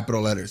big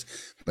capital letters.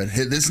 But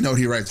this note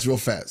he writes real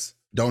fast.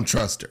 Don't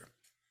trust her.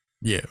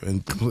 Yeah,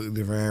 and completely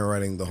different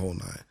handwriting, the whole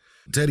nine.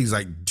 Teddy's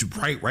like,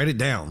 write it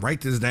down.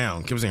 Write this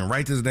down. Kept saying,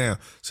 write this down.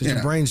 So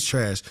your brain's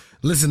trash.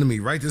 Listen to me.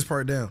 Write this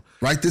part down.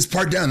 Write this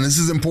part down. This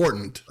is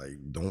important. Like,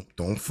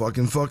 don't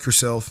fucking fuck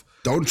yourself.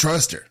 Don't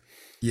trust her.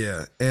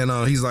 Yeah, and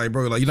he's like,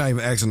 bro, like, you're not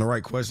even asking the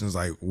right questions.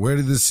 Like, where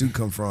did this suit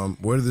come from?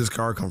 Where did this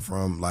car come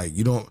from? Like,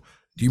 do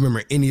you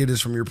remember any of this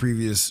from your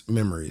previous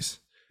memories?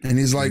 And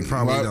he's like, you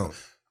probably don't.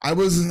 I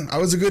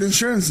was a good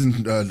insurance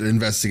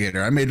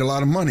investigator. I made a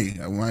lot of money.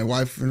 My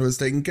wife was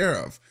taken care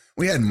of.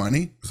 We had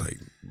money. It's like,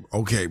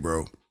 okay,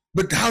 bro.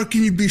 But how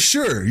can you be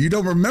sure? You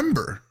don't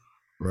remember.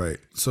 Right.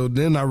 So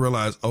then I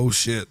realized, oh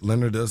shit,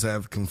 Leonard does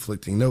have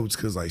conflicting notes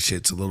because, like,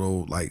 shit's a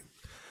little like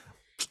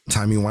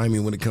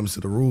timey-wimey when it comes to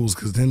the rules,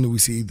 because then we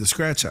see the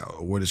scratch out,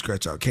 or where the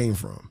scratch out came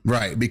from.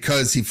 Right,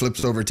 because he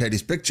flips over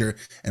Teddy's picture,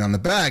 and on the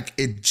back,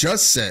 it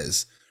just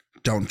says,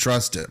 don't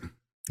trust him.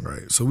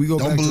 Right, so we go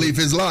don't believe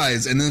his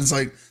lies. And then it's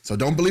like, so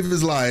don't believe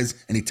his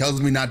lies, and he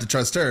tells me not to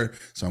trust her,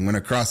 so I'm going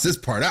to cross this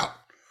part out.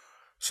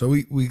 So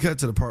we cut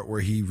to the part where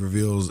he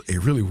reveals a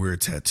really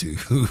weird tattoo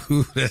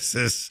that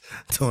says,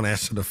 don't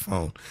answer the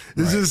phone.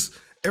 It's just,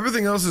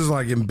 everything else is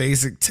like in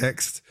basic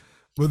text,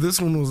 but this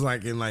one was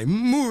like in like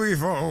movie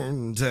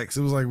phone text.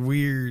 It was like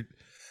weird.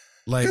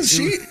 Like,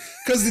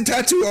 because the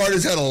tattoo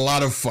artist had a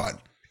lot of fun.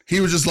 He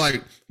was just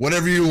like,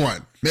 whatever you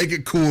want, make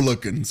it cool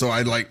looking. So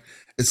I like,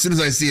 as soon as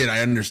I see it,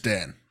 I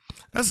understand.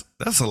 That's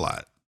a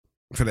lot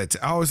for that.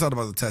 I always thought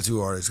about the tattoo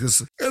artist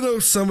because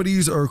some of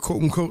these are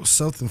quote unquote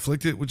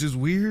self-inflicted, which is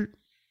weird.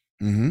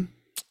 And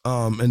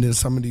then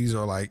some of these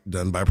are like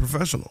done by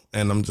professional,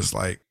 and I'm just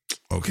like,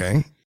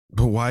 okay,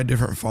 but why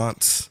different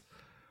fonts?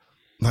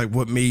 Like,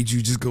 what made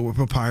you just go with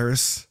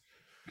papyrus?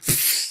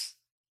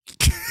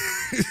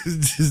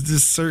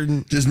 Just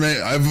certain. Just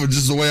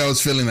the way I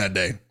was feeling that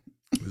day.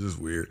 It's just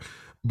weird.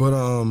 But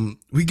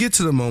we get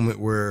to the moment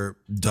where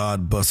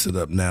Dodd busted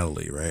up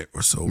Natalie, right?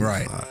 Or so we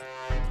thought.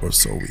 Or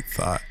so we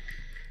thought.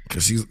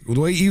 Because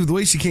the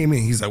way she came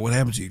in, he's like, what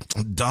happened to you?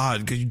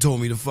 Dodd, because you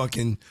told me to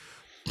fucking,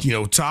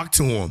 talk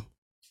to him.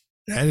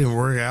 That didn't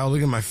work out.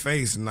 Look at my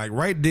face. And like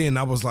right then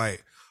I was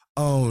like,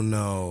 oh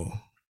no.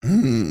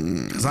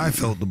 Because I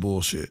felt the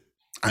bullshit.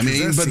 I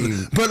mean,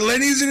 but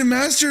Lenny's a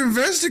master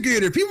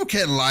investigator. People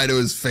can't lie to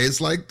his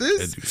face like this.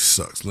 That dude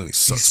sucks. Lenny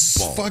sucks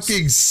balls.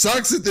 Fucking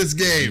sucks at this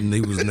game. And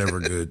he was never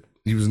good.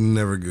 He was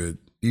never good.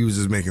 He was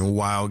just making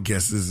wild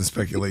guesses and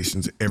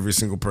speculations to every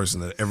single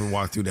person that ever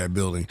walked through that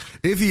building.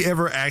 If he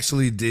ever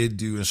actually did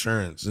do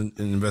insurance and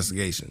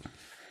investigation.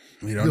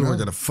 We don't know.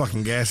 Worked at a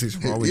fucking gas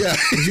station for all week. Yeah.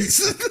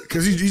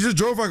 Because he just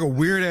drove like a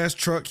weird ass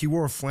truck. He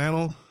wore a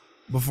flannel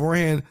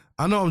beforehand.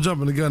 I know I'm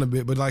jumping the gun a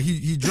bit, but like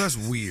he dressed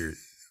weird.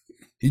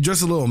 He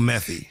dressed a little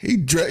methy. He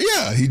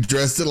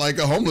dressed it like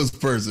a homeless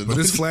person. But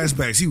his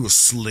flashbacks, he was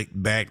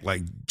slicked back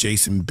like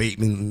Jason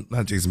Bateman.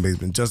 Not Jason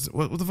Bateman. Justin.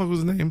 What the fuck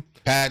was his name?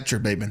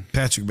 Patrick Bateman.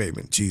 Patrick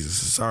Bateman. Jesus.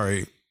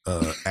 Sorry,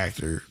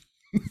 actor.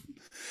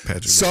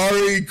 Patrick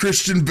Sorry, Bateman.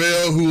 Christian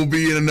Bale, who will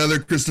be in another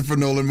Christopher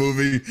Nolan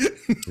movie.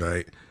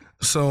 Right.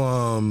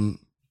 So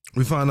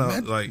we find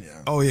out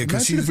oh yeah,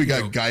 because if we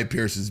got Guy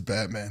Pearce's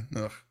Batman.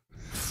 Ugh.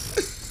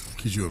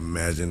 Could you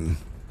imagine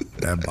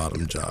that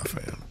bottom jaw,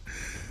 fam?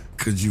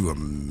 Could you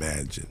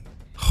imagine?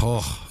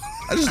 Oh,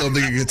 I just don't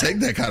think he could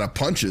take that kind of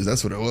punches.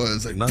 That's what it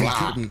was.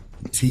 Like,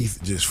 teeth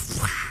just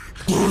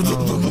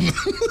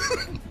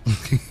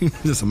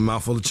just a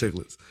mouthful of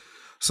chiclets.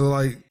 So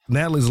like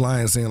Natalie's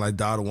lying, saying like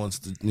Dodd wants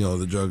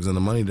the drugs and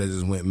the money that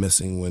just went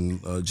missing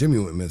when Jimmy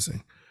went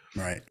missing.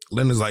 Right.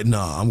 Leonard's like,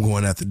 nah, I'm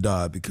going after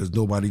Dodd because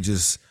nobody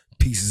just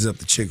pieces up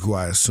the chick who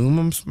I assume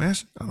I'm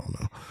smashing. I don't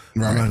know.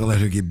 Right. I'm not gonna let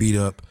her get beat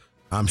up.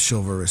 I'm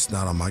chivalrous,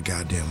 not on my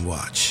goddamn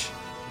watch.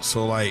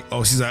 So like,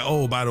 she's like,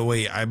 oh, by the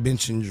way, I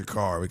mentioned your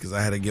car because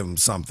I had to give him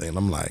something. And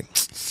I'm like,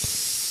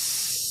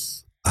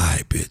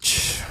 aye,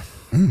 bitch.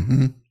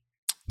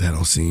 That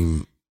don't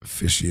seem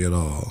fishy at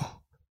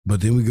all.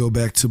 But then we go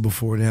back to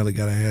before Natalie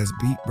got her ass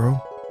beat,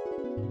 bro.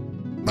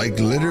 Like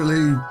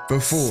literally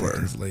before.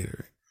 Seconds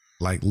later.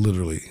 Like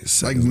literally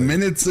seconds like later.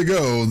 Minutes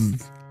ago.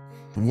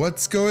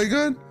 What's going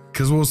on?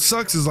 Because what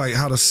sucks is like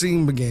how the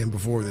scene began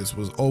before this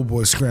was old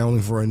boy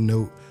scrambling for a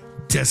note,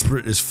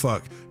 desperate as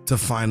fuck to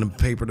find a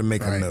paper to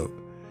make a note.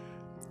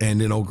 And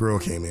then old girl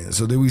came in.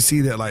 So then we see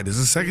that like this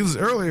is seconds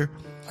earlier.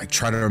 Like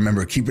try to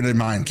remember, keep it in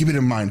mind.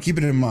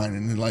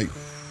 And then like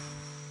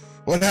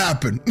What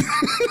happened?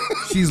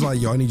 She's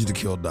like, yo, I need you to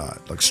kill Dodd,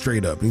 like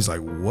straight up. And he's like,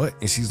 what?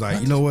 And she's like,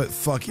 you know what?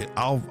 Fuck it.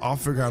 I'll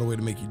figure out a way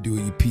to make you do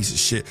it, you piece of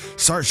shit.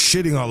 Start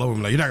shitting all over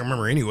him. Like, you're not gonna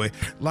remember anyway.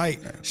 Like,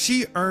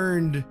 she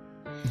earned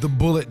the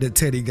bullet that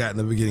Teddy got in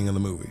the beginning of the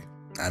movie.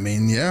 I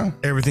mean, yeah.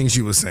 Everything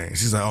she was saying.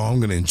 She's like, oh,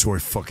 I'm gonna enjoy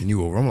fucking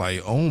you over. I'm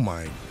like, oh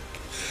my.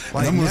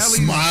 Like, I'm gonna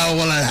smile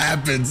when that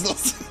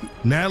happens.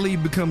 Natalie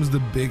becomes the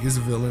biggest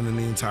villain in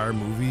the entire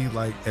movie,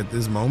 like at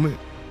this moment.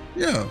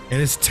 Yeah.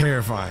 And it's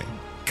terrifying.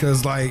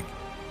 Cause like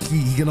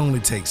he can only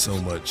take so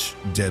much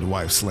dead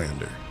wife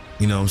slander.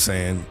 You know what I'm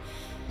saying?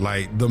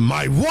 Like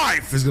my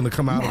wife is gonna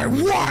come out. My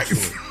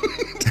wife.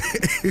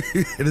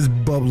 It is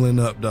bubbling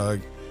up,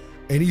 dog.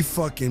 And he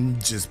fucking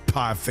just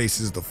pie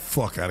faces the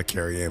fuck out of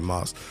Carrie Ann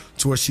Moss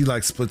to where she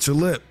like splits her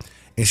lip.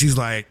 And she's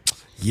like,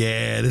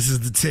 yeah, this is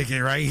the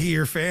ticket right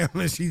here, fam.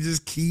 And she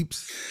just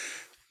keeps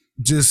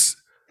just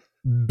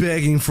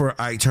begging for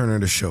Ike Turner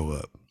to show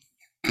up.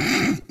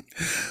 And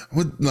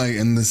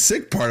the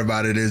sick part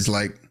about it is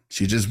like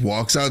she just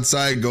walks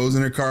outside, goes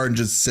in her car, and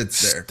just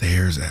sits there,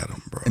 stares at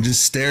him, bro, and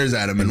just stares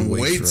at him and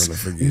waits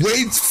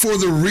for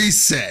the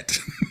reset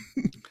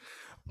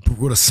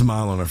with a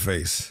smile on her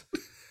face.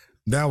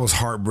 That was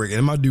heartbreaking.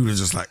 And my dude is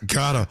just like,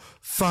 gotta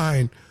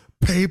find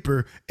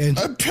paper and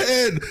a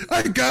pen.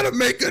 I gotta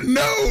make a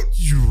note.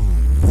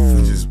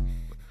 Just,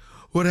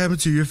 what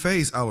happened to your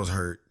face? I was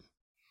hurt,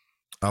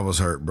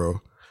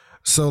 bro.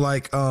 So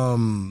like,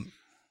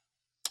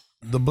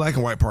 the black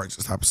and white part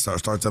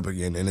starts up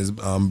again, and is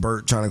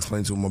Bert trying to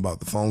explain to him about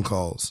the phone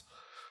calls,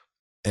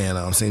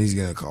 and saying he's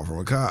getting a call from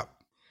a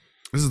cop.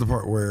 This is the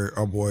part where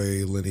our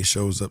boy Lenny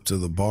shows up to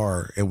the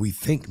bar, and we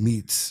think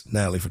meets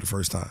Natalie for the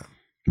first time.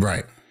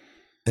 Right.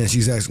 And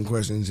she's asking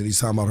questions, and he's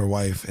talking about her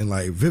wife and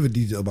like vivid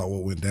detail about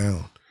what went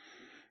down.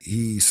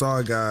 He saw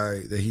a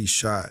guy that he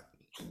shot,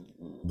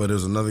 but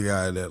there's another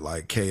guy that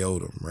like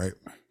KO'd him, right?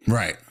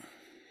 Right.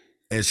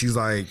 And she's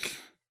like,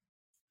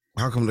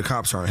 how come the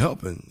cops aren't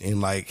helping?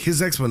 And like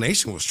his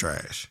explanation was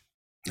trash.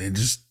 They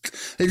just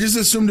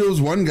assumed it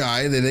was one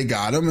guy, that they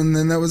got him, and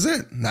then that was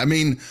it. I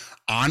mean,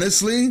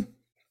 honestly,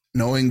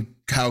 knowing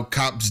how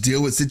cops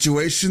deal with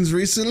situations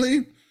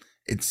recently,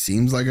 it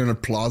seems like a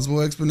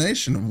plausible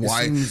explanation of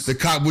why the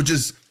cop would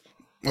just,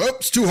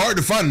 it's too hard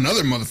to find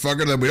another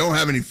motherfucker that we don't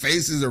have any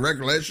faces or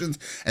recollections.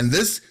 And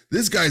this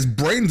guy's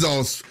brain's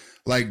all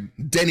like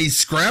Denny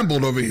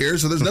scrambled over here,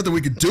 so there's nothing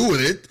we could do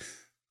with it.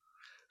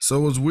 So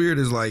what's weird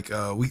is like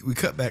we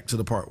cut back to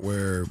the part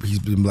where he's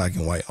been black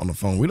and white on the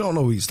phone. We don't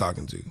know who he's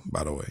talking to,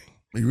 by the way.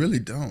 We really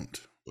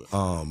don't.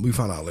 We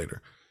find out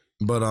later.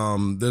 But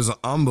there's an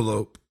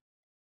envelope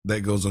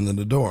that goes under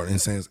the door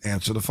and says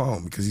answer the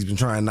phone, because he's been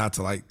trying not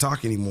to like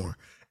talk anymore.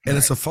 And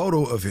It's a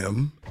photo of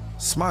him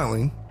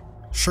smiling,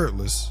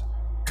 shirtless,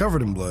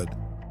 covered in blood,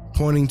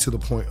 pointing to the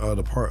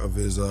part of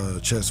his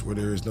chest where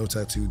there is no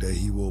tattoo, that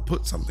he will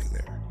put something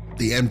there.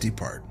 The empty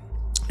part.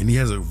 And he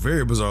has a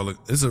very bizarre look.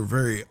 It's a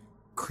very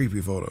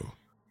creepy photo.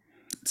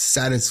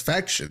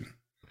 Satisfaction.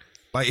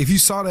 Like if you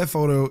saw that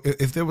photo,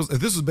 if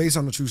this was based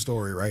on a true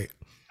story, right?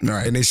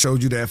 Right. And they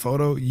showed you that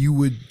photo, you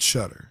would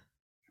shudder.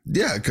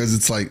 Yeah, because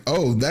it's like,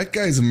 oh, that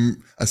guy's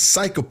a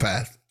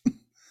psychopath.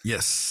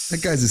 Yes.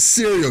 That guy's a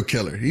serial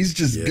killer. He's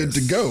just good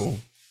to go.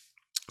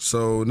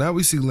 So now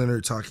we see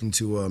Leonard talking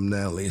to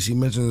Natalie, and she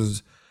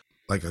mentions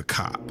like a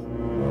cop,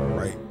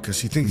 right? Because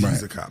she thinks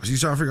he's a cop.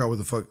 She's trying to figure out what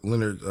the fuck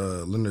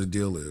Leonard's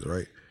deal is,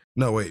 right?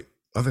 No, wait.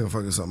 I think I'm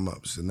fucking something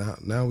up. So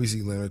now we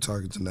see Leonard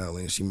talking to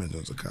Natalie, and she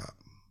mentions a cop.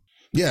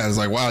 Yeah, it's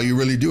like, wow, you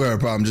really do have a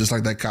problem, just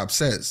like that cop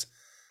says.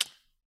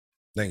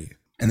 Thank you.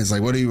 And it's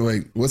like,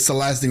 what's the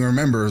last thing you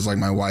remember? It's like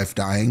my wife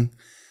dying.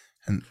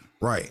 And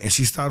right. And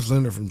she stops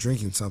Leonard from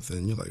drinking something.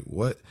 And you're like,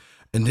 what?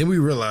 And then we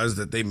realize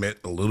that they met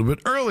a little bit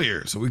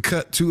earlier. So we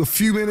cut to a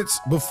few minutes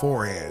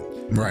beforehand.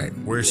 Right.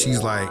 Where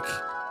she's like,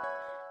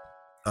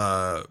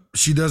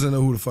 she doesn't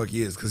know who the fuck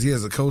he is because he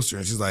has a coaster.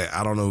 And she's like,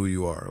 I don't know who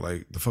you are.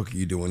 Like, the fuck are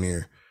you doing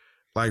here?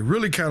 Like,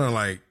 really kind of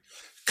like.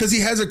 Because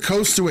he has a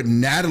coaster with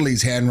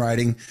Natalie's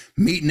handwriting.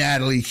 Meet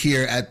Natalie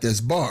here at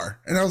this bar.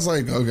 And I was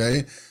like,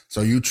 okay.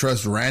 So you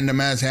trust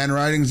random ass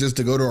handwritings just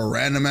to go to a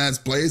random ass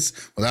place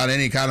without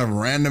any kind of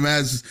random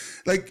ass,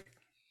 like,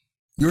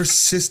 your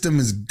system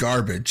is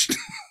garbage.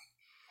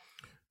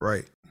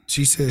 Right.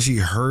 She says she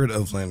heard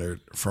of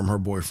Leonard from her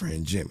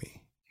boyfriend,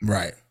 Jimmy.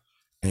 Right.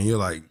 And you're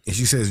like, and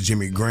she says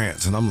Jimmy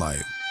Grants. And I'm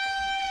like,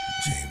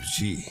 James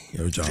G.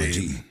 Or John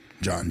G.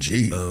 John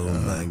G. Oh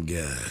my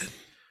God.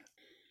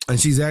 And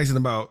she's asking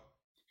about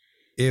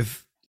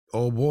if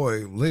old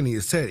boy Lenny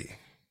is Teddy.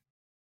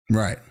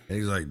 Right. And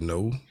he's like,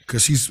 no,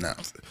 because she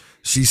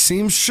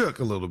seems shook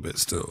a little bit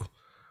still.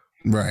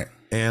 Right.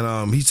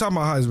 And he's talking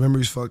about how his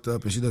memory's fucked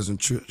up, and she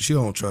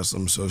don't trust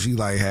him. So she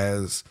like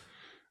has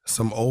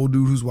some old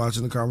dude who's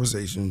watching the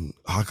conversation,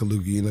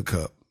 Hakalugi in a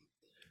cup.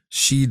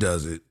 She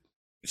does it.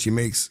 She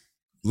makes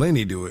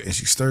Lenny do it, and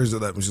she stirs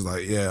it up, and she's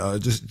like, yeah,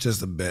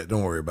 just a bet.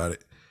 Don't worry about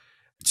it.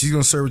 She's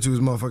gonna serve it to his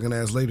motherfucking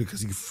ass later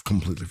because he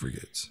completely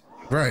forgets.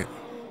 Right.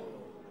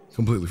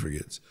 Completely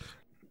forgets.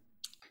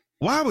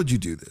 Why would you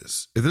do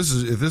this? If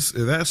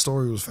that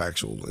story was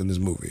factual in this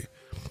movie,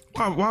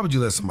 Why would you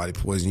let somebody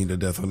poison you to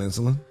death on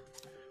insulin?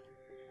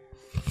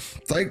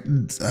 Like,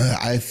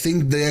 I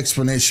think the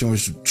explanation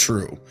was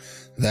true,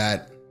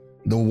 that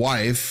the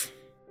wife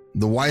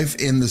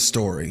in the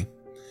story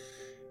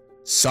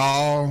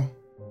saw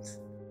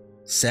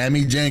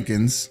Sammy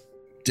Jenkins,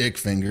 dick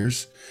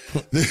fingers,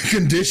 the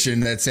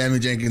condition that Sammy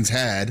Jenkins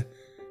had,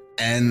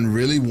 and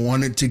really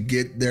wanted to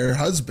get their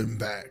husband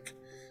back.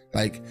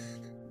 Like,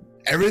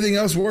 everything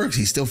else works.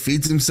 He still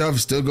feeds himself,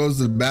 still goes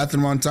to the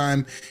bathroom on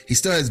time. He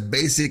still has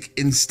basic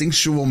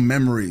instinctual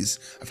memories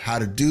of how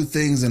to do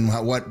things and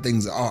what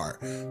things are.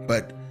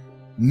 But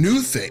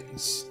new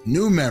things,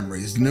 new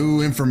memories,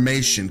 new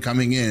information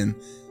coming in,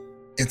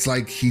 it's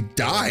like he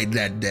died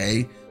that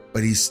day,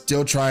 but he's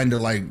still trying to,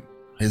 like,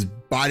 his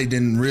body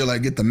didn't really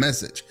get the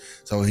message.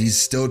 So he's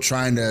still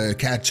trying to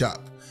catch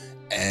up.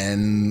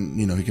 And,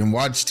 you know, he can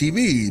watch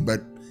TV,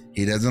 but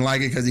he doesn't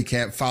like it because he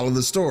can't follow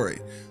the story.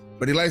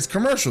 But he likes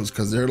commercials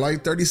because they're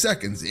like 30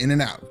 seconds, in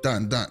and out,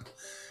 done.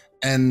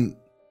 And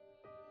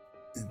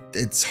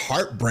it's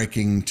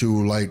heartbreaking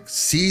to, like,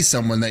 see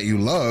someone that you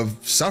love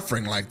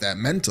suffering like that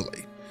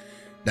mentally.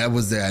 That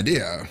was the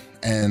idea.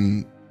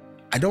 And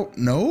I don't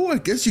know. I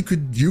guess you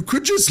could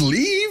just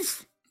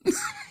leave.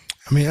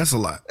 I mean, that's a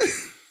lot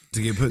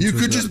to get put. You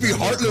could just be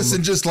heartless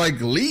and just, like,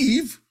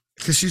 leave.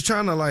 Because she's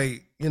trying to,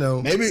 like, you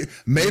know.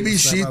 Maybe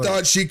she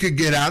thought she could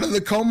get out of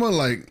the coma,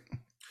 like,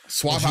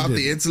 swap out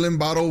the insulin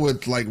bottle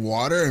with, like,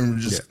 water and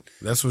just. Yeah,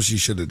 that's what she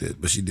should have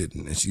did, but she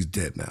didn't, and she's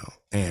dead now.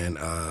 And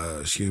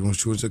when she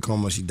went to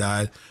coma, she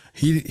died.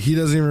 He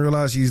doesn't even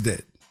realize she's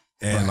dead,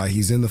 and like,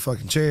 he's in the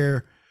fucking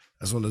chair.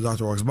 That's when the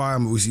doctor walks by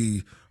him. We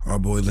see our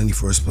boy Lenny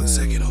for a split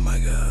second. Oh my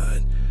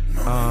god.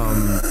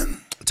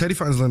 Teddy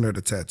finds Leonard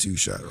a tattoo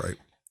shot, right?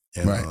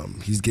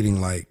 And he's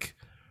getting, like,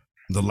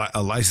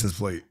 a license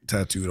plate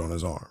tattooed on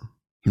his arm.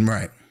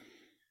 Right.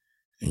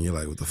 And you're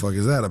like, what the fuck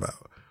is that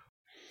about?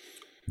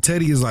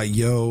 Teddy is like,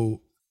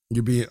 yo,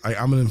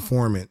 I'm an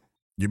informant.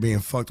 You're being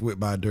fucked with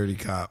by a dirty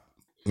cop.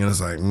 And it's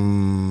like,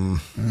 And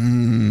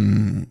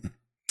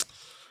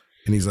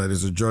he's like,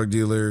 there's a drug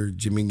dealer,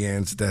 Jimmy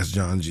Gantz, that's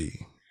John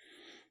G.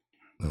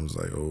 And I was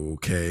like,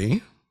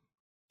 okay.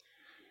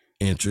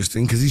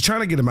 Interesting. Because he's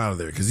trying to get him out of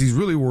there because he's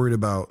really worried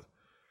about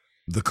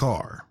the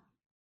car.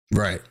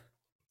 Right.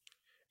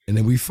 And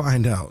then we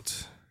find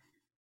out.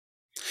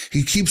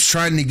 He keeps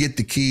trying to get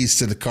the keys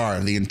to the car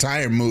the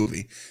entire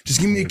movie. Just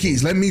give me the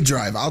keys. Let me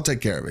drive. I'll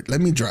take care of it. Let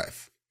me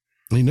drive.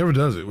 He never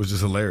does it, which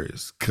is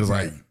hilarious. Because,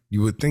 like,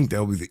 you would think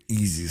that would be the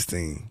easiest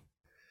thing,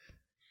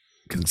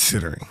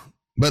 considering.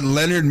 But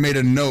Leonard made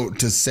a note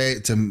to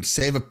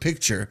save a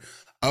picture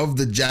of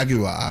the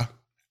Jaguar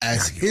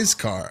as his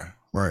car.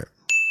 Right.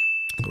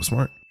 Go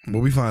smart. But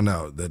we find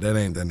out that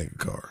ain't that nigga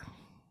car.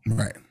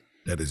 Right.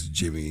 That is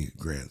Jimmy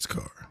Grant's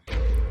car.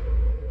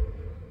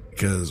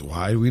 Because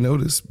why do we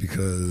notice?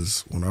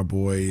 Because when our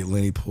boy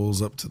Lenny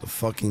pulls up to the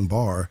fucking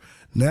bar,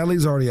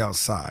 Natalie's already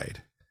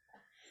outside.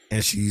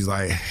 And she's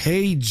like,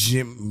 hey,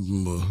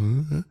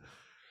 Jim.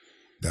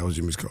 That was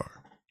Jimmy's car.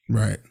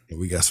 Right. And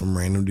we got some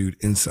random dude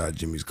inside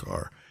Jimmy's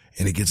car.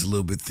 And it gets a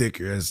little bit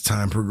thicker as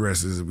time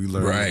progresses. We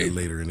learn that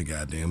later in the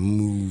goddamn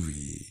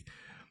movie.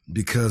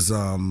 Because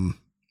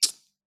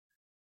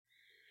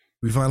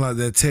we find out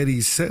that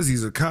Teddy says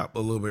he's a cop a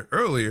little bit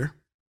earlier.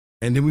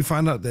 And then we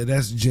find out that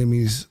that's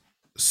Jimmy's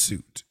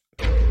suit.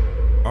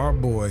 Our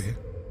boy,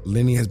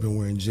 Lenny, has been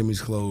wearing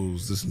Jimmy's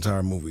clothes this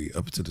entire movie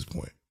up to this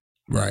point.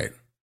 Right.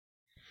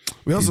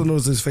 We also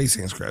noticed his face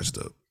ain't scratched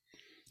up.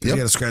 He had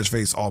a scratch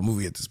face all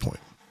movie at this point.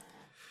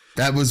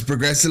 That was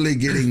progressively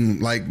getting,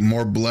 like,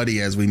 more bloody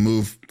as we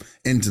move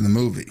into the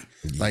movie.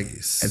 Yes. Like,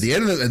 at the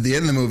end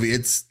of the movie,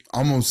 it's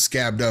almost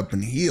scabbed up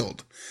and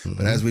healed. Mm-hmm.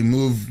 But as we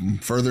move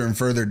further and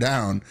further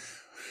down,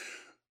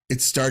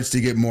 it starts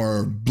to get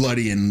more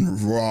bloody and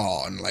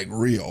raw and, like,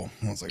 real.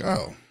 I was like,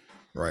 oh.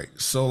 Right.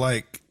 So,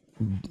 like,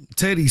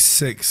 Teddy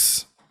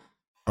sicks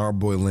our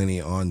boy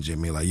Lenny on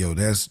Jimmy. Like, yo,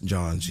 that's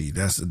John G.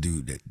 That's the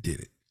dude that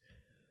did it.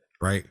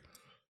 Right?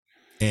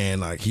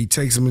 And, like, he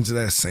takes him into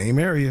that same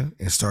area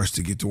and starts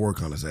to get to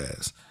work on his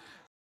ass.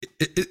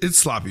 It's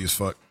sloppy as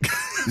fuck.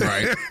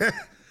 Right.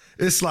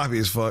 It's sloppy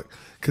as fuck.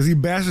 Because he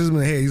bashes him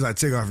in the head. He's like,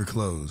 take off your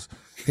clothes.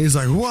 He's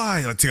like,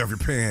 why? Like, take off your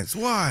pants.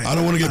 Why? I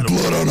don't want to get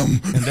blood on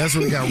him. And that's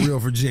when it got real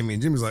for Jimmy.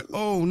 And Jimmy's like,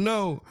 oh,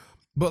 no.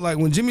 But, like,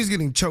 when Jimmy's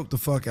getting choked the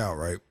fuck out,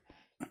 right?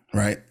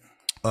 Right.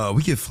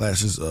 We get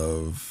flashes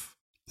of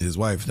his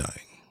wife dying.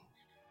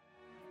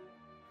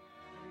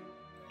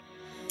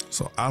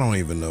 So I don't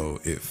even know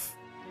if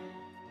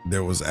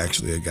there was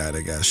actually a guy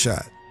that got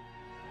shot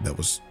that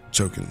was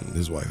choking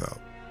his wife out.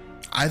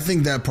 I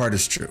think that part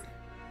is true.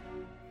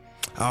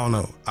 I don't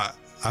know.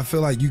 I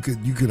feel like you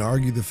could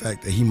argue the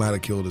fact that he might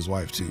have killed his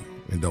wife too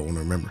and don't want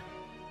to remember.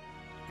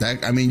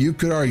 That, I mean, you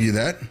could argue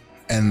that,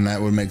 and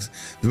that would make.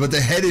 But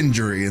the head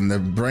injury and the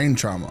brain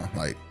trauma,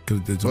 like, could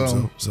have did to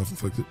himself,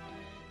 self-inflicted.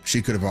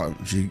 She could have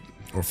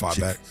fought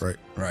back, right?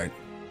 Right.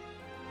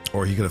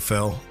 Or he could have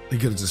fell. He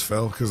could have just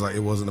fell because, like, it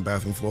wasn't a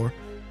bathroom floor.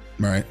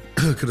 Right.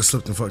 Could have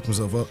slipped and fucked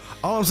himself up.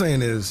 All I'm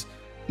saying is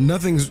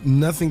nothing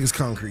is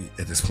concrete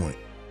at this point.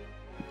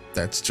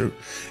 That's true.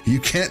 You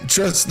can't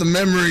trust the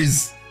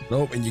memories.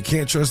 Nope, and you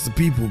can't trust the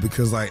people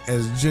because, like,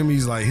 as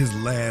Jimmy's like his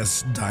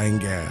last dying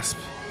gasp,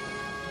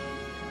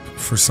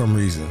 for some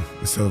reason,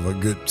 instead of a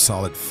good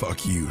solid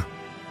 "fuck you,"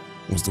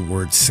 was the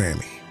word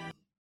Sammy.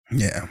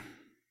 Yeah.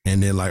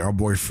 And then, like, our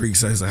boy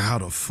freaks out. He's like, "How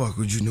the fuck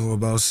would you know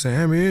about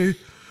Sammy?"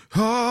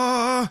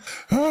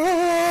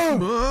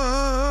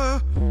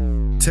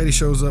 Teddy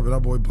shows up, and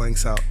our boy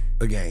blanks out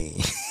again.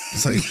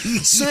 It's like,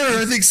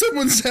 sir, I think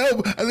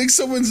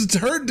someone's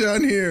hurt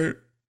down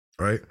here.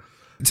 Right?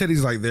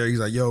 Teddy's like there. He's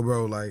like, "Yo,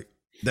 bro, like,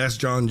 that's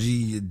John G.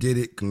 You did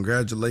it.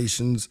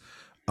 Congratulations.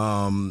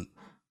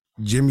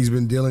 Jimmy's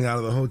been dealing out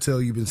of the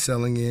hotel you've been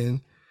selling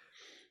in."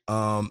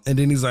 And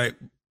then he's like,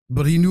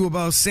 "But he knew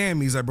about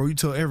Sammy." He's like, "Bro, you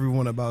tell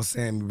everyone about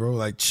Sammy, bro.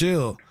 Like,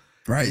 chill."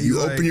 Right. You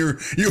open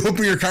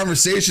your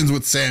conversations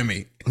with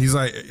Sammy. He's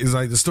like,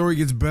 the story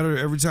gets better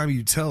every time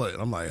you tell it.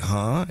 I'm like,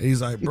 huh? And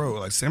he's like, "Bro,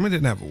 like, Sammy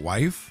didn't have a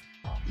wife."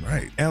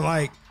 Right. And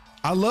like,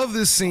 I love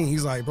this scene.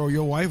 He's like, "Bro,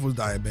 your wife was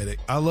diabetic."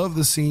 I love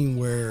the scene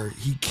where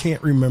he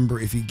can't remember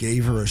if he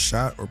gave her a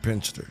shot or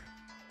pinched her.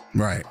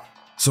 Right.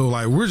 So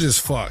like, we're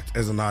just fucked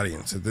as an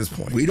audience at this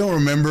point. We don't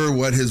remember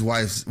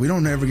we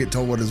don't ever get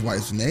told what his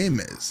wife's name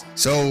is.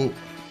 So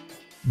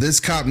this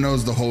cop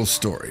knows the whole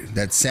story,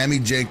 that Sammy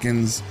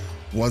Jenkins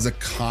was a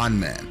con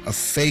man, a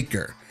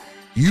faker.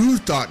 You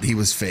thought he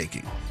was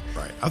faking.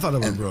 Right. I thought that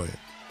was brilliant.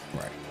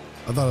 Right.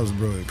 I thought it was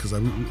brilliant because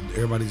like,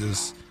 everybody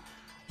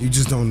you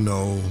just don't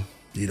know.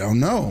 You don't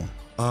know.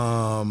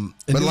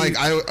 But like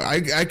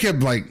I kept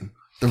like,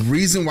 the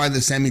reason why the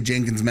Sammy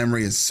Jenkins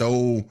memory is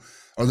so,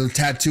 or the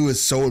tattoo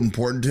is so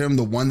important to him,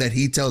 the one that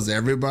he tells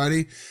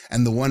everybody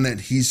and the one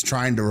that he's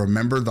trying to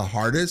remember the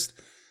hardest,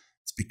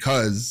 it's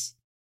because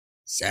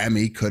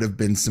Sammy could have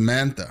been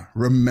Samantha.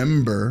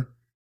 Remember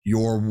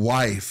your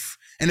wife.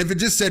 And if it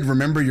just said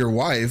remember your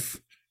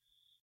wife,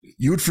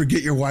 you would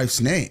forget your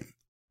wife's name.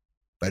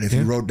 But if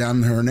you wrote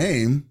down her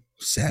name,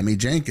 Sammy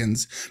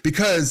Jenkins,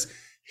 because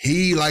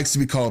he likes to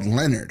be called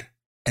Leonard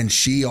and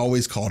she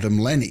always called him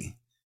Lenny.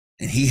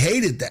 And he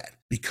hated that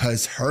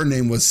because her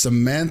name was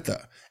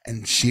Samantha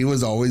and she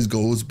always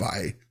goes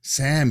by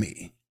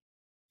Sammy.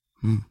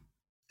 And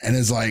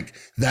it's like,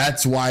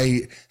 that's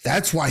why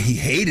he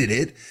hated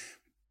it.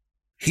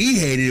 He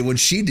hated it when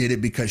she did it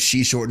because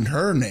she shortened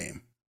her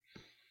name.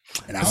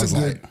 And I was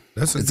like,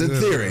 it's a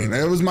theory.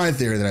 That was my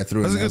theory that I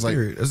threw in there.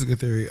 That's a good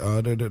theory.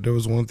 There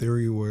was one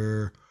theory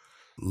where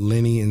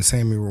Lenny and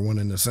Sammy were one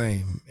and the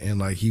same, and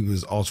like he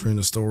was altering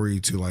the story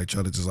to like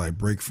try to just like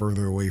break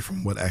further away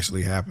from what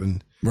actually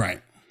happened.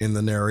 Right. In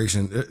the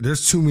narration,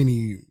 there's too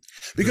many.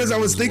 Because I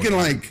was thinking,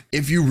 like,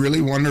 if you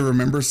really want to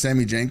remember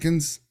Sammy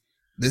Jenkins,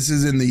 this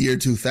is in the year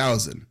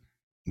 2000.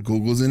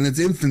 Google's in its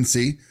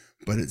infancy,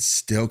 but it's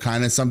still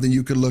kind of something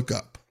you could look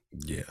up.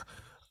 Yeah.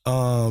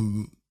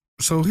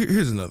 So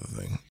here's another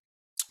thing.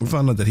 We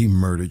found out that he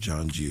murdered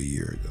John G. a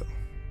year ago.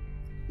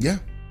 Yeah.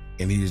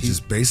 And he's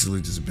just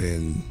basically just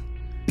been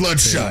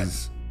bloodshot.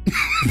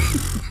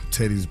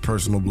 Teddy's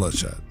personal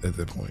bloodshot at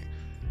that point.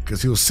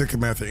 Because he'll sick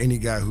him after any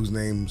guy whose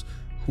name's,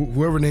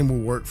 whoever name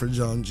will work for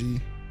John G.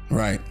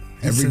 Right.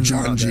 Every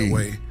John G.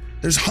 Way.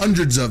 There's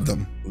hundreds of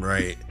them.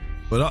 Right.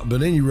 But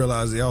then you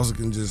realize they also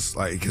can just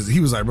like, because he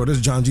was like, "Bro, there's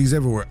John G's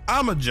everywhere.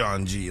 I'm a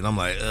John G." And I'm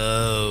like,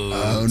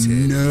 oh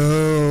Teddy.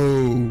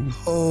 No.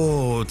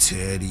 Oh,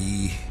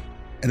 Teddy.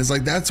 And it's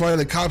like, that's why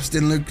the cops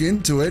didn't look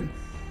into it.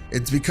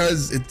 It's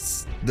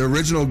because the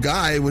original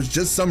guy was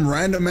just some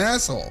random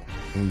asshole.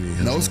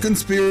 Yeah. No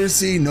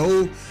conspiracy,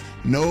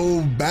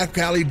 no back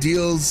alley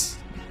deals,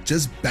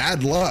 just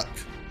bad luck.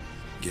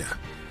 Yeah.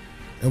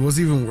 And what's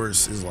even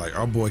worse is like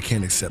our boy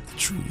can't accept the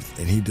truth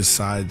and he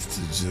decides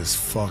to just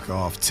fuck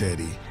off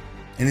Teddy.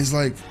 And he's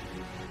like,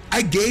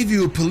 I gave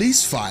you a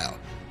police file,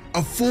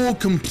 a full,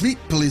 complete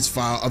police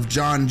file of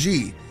John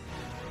G.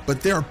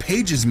 But there are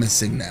pages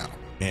missing now.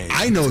 Man,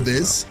 I know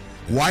this.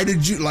 Why are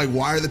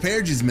the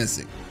pages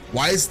missing?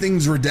 Why is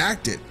things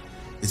redacted?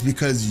 It's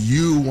because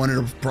you wanted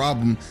a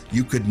problem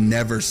you could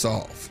never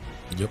solve.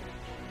 Yep.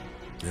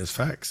 That's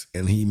facts.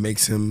 And he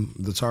makes him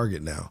the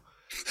target now.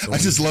 So I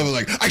just love it.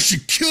 Like, I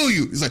should kill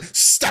you. He's like,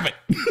 stop it.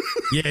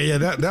 Yeah,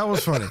 that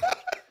was funny.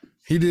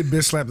 He did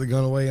bitch slap the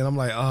gun away, and I'm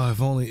like, oh,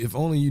 if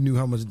only you knew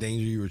how much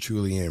danger you were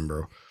truly in,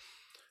 bro.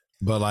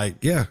 But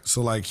like, yeah,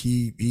 so like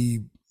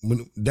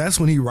that's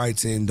when he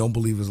writes in, "Don't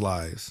believe his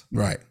lies."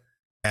 Right.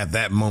 At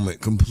that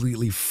moment,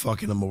 completely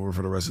fucking him over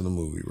for the rest of the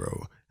movie,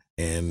 bro.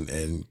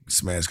 And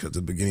smash cut to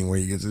the beginning where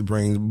he gets his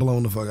brains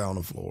blown the fuck out on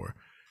the floor,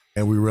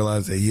 and we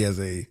realize that he has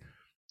a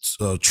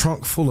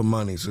trunk full of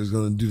money, so he's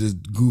gonna do this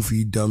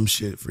goofy, dumb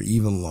shit for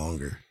even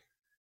longer.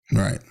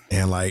 Right.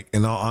 And like,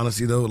 in all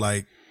honesty though,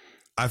 like,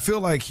 I feel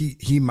like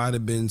he might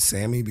have been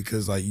Sammy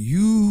because like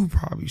you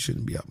probably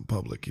shouldn't be out in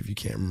public if you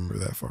can't remember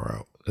that far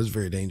out. That's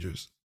very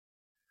dangerous.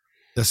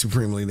 That's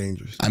supremely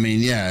dangerous. I mean,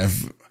 yeah,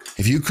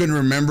 if you couldn't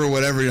remember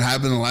whatever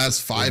happened in the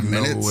last 5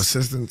 minutes. No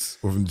assistance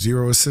or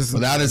zero assistance.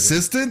 Without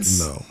assistance?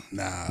 No.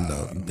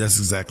 That's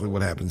exactly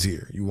what happens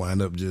here. You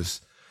wind up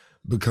just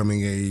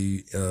becoming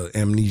a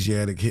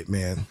amnesiac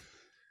hitman.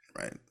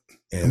 Right.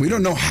 And we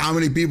don't know how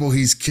many people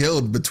he's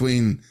killed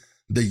between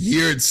the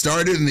year it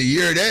started and the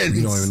year it ends.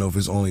 We don't even know if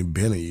it's only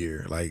been a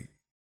year. Like,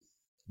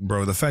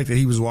 bro, the fact that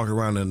he was walking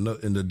around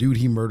in the dude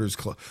he murder's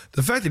clothes,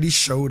 the fact that he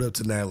showed up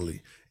to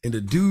Natalie in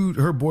the dude,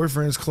 her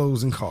boyfriend's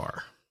clothes and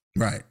car.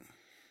 Right.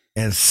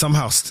 And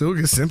somehow still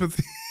get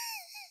sympathy.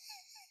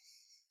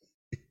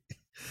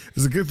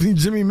 It's a good thing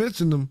Jimmy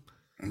mentioned him.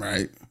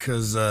 Right.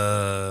 Because,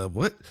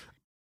 what?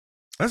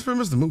 That's pretty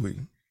much the movie.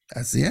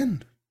 That's the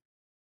end.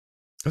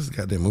 That's a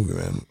goddamn movie,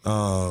 man.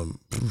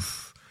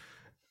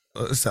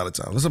 It's out of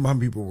time. Let's talk about how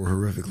people were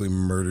horrifically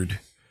murdered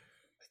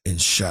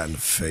and shot in the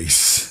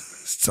face.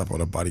 Let's talk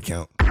about a body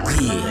count.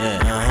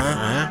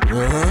 That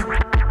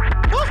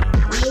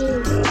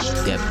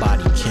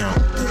body count.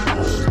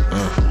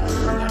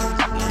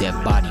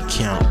 That body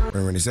count.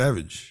 Randy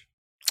Savage.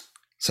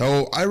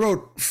 So I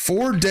wrote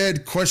 4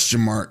 dead ?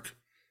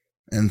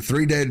 And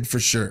 3 dead for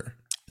sure.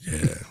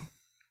 Yeah.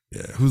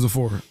 Yeah. Who's the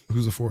fourth?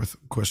 Who's the fourth ?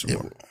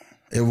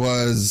 It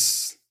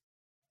was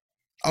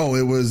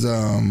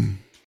I'm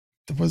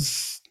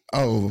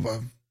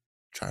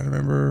trying to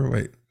remember.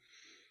 Wait.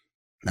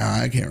 No,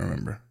 I can't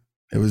remember.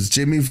 It was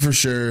Jimmy for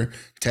sure,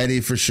 Teddy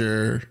for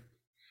sure,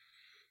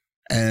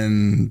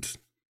 and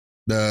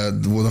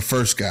the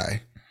first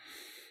guy.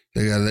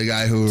 The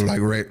guy who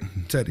like raped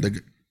Teddy.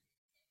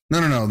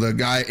 No, the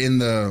guy in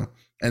the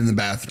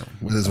bathroom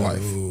with his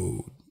wife.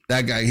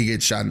 That guy, he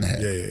gets shot in the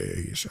head. Yeah,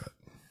 he gets shot.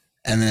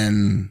 And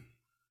then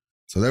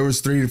so there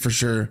was 3 for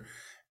sure.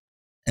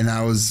 And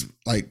I was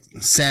like,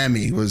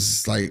 Sammy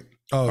was like,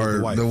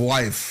 the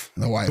wife.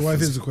 The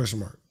wife is a question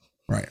mark.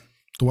 Right.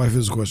 The wife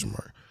is a question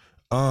mark.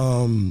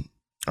 All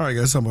right,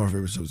 guys, some of our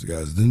favorite subjects,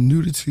 guys. The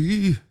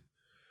nudity.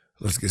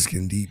 Let's get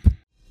skin deep.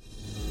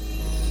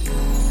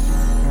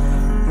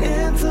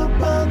 It's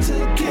about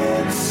to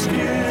get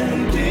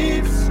skin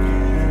deep.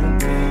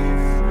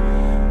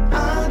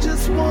 I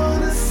just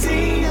wanna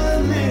see a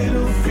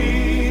little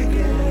feet.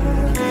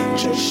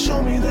 Just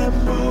show me that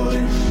booty.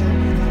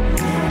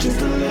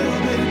 Just a little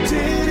bit of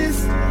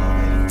titties.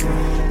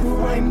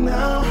 Right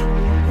now.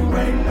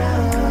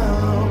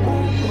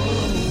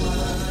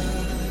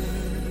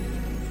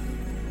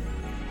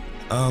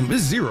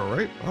 It's 0,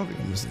 right? I don't think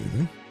I missed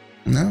anything.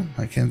 No,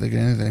 I can't think of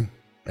anything.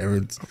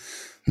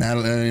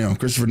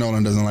 Christopher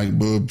Nolan doesn't like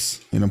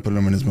boobs. You don't put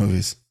them in his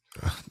movies.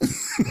 I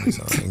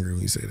sound angry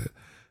when you say that.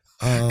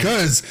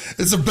 Because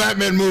it's a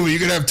Batman movie. You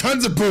can have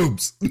tons of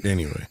boobs.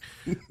 Anyway,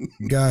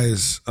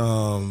 guys,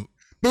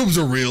 boobs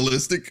are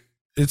realistic.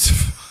 It's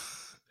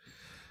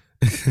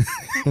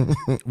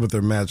but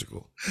they're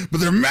magical.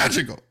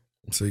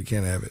 So you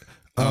can't have it.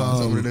 Is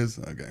that what it is?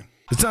 Okay.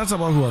 It's time to talk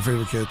about who our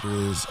favorite character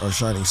is, our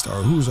shining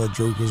star. Who's our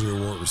Joe Grizzly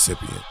Award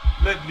recipient?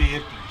 Let me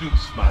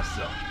introduce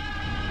myself.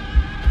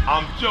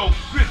 I'm Joe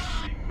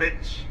Grizzly,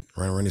 bitch.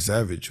 Randy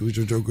Savage. Who's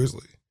your Joe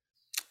Grizzly?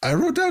 I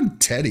wrote down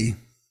Teddy.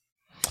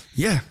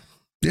 Yeah,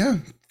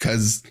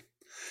 because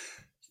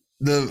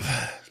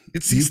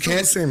he's still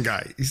the same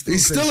guy.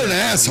 He's still an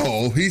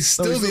asshole. He's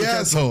still the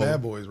asshole.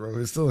 Bad Boys, bro.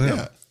 It's still him.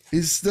 Yeah,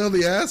 he's still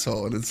the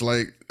asshole, and it's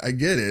like I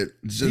get it.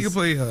 He could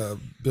play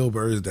Bill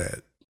Burr's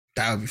dad.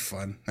 That would be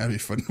fun. That'd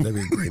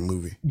be a great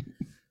movie.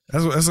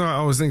 That's what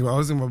I was thinking about. I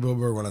was thinking about Bill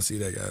Burr when I see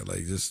that guy.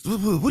 Like, just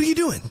what are you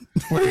doing?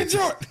 What are you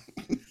doing?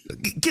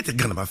 Get the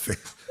gun in my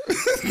face.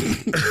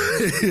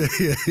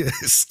 yeah.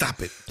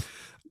 Stop it.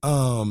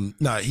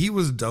 He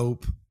was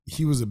dope.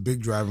 He was a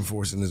big driving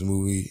force in this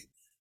movie.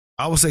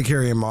 I would say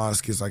Carrie-Anne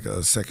Moss is like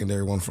a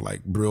secondary one for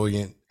like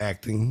brilliant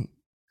acting.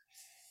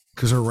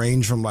 Cause her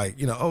range from like,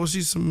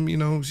 she's she's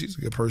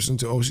a good person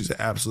to, she's an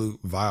absolute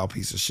vile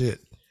piece of shit.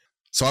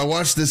 So I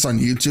watched this on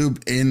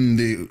YouTube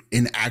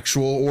in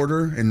actual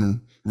order,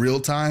 in real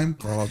time.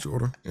 Chronological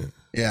order?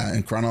 Yeah,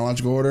 in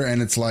chronological order. And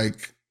it's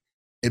like,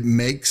 it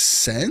makes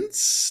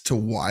sense to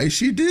why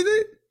she did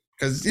it.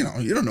 Because, you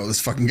don't know this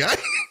fucking guy.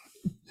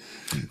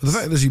 The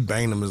fact that she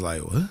banged him is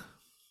like, what?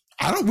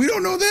 We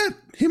don't know that.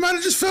 He might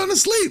have just fallen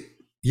asleep.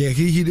 Yeah,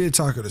 he did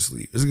talk her to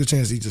sleep. There's a good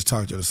chance he just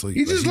talked her to sleep.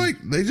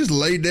 They just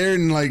laid there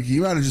and like, he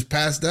might have just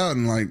passed out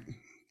and like,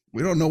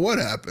 we don't know what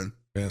happened.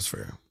 Yeah, that's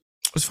fair.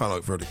 Let's find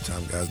out verdict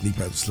time, guys. Knee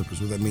pads and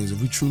slippers. What that means,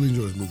 if we truly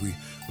enjoy this movie,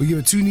 we give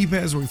it 2 knee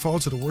pads where we fall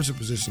to the worship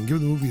position,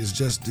 give the movie its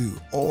just due.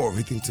 Or if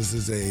we think this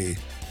is there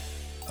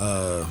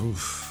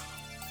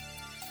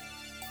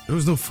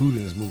was no food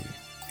in this movie.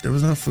 There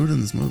was no food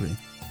in this movie.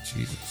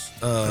 Jesus.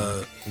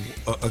 A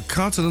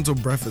continental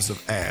breakfast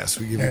of ass.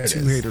 We give it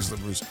 2 hater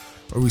slippers,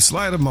 or we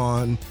slide them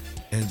on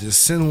and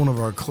just send one of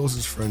our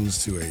closest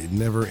friends to a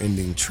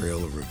never-ending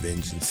trail of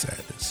revenge and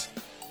sadness.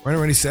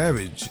 Randy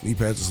Savage, knee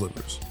pads and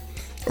slippers.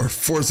 Or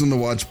force them to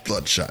watch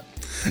Bloodshot.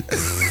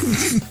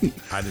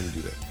 I didn't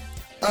do that.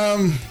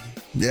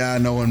 Yeah,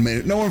 no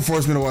one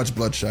forced me to watch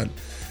Bloodshot.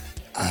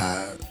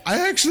 I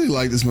actually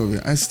like this movie.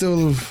 I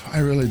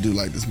really do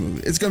like this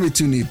movie. It's gonna be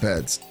 2 knee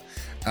pads.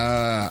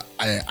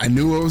 I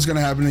knew what was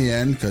gonna happen in the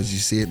end because you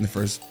see it in the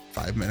first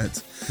 5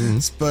 minutes. Mm-hmm.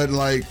 But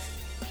like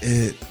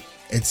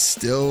it's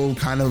still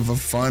kind of a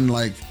fun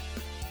like,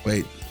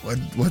 wait,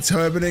 what's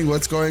happening?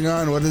 What's going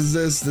on? What is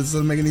this? This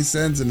doesn't make any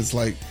sense. And it's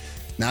like,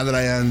 now that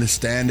I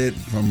understand it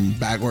from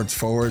backwards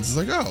forwards, it's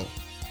like, oh,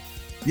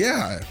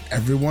 yeah,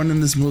 everyone in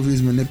this movie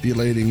is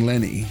manipulating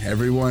Lenny.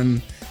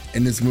 Everyone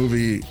in this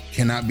movie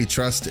cannot be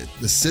trusted.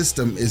 The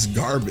system is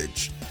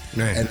garbage.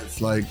 Right. And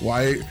it's like,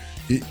 why?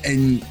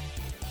 And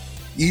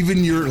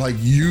even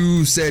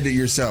you said it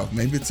yourself,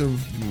 maybe it's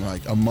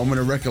a moment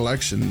of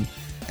recollection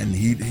and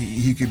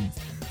he could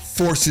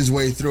force his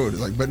way through it.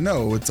 It's like, but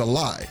no, it's a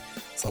lie.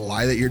 It's a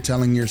lie that you're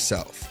telling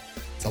yourself.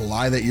 It's a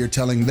lie that you're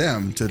telling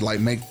them to like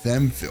make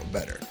them feel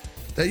better.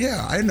 That,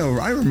 yeah, I know.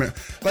 I remember,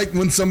 like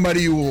when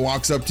somebody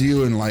walks up to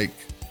you and like,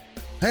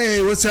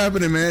 hey, what's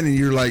happening, man? And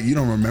you're like, you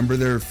don't remember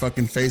their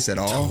fucking face at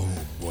all.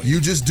 Oh, boy.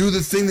 You just do the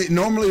thing that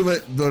normally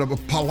a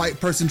polite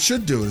person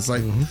should do. It's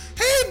like,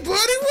 hey,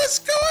 buddy, what's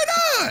going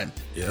on?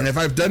 Yeah. And if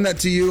I've done that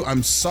to you,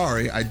 I'm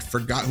sorry. I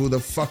forgot who the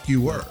fuck you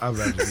were.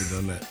 I've actually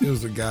done that. It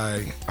was a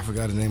guy, I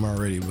forgot his name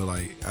already, but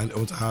like I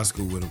went to high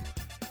school with him.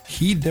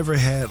 He never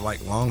had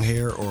like long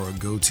hair or a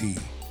goatee.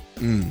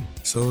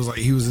 So it was like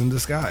he was in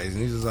disguise,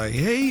 and he's just like,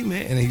 hey,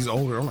 man. And he's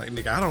older. I'm like,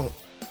 nigga, I don't.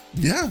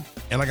 Yeah.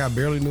 And like I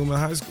barely knew him in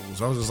high school.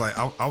 So I was just like,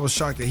 I was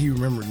shocked that he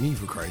remembered me,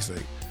 for Christ's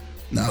sake.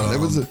 No, there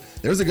was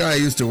a guy I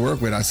used to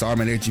work with. I saw him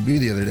at HEB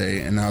the other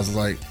day, and I was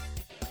like,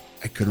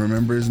 I couldn't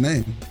remember his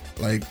name.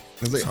 Like, I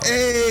was like,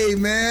 hey,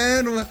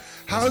 man,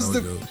 how's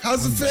the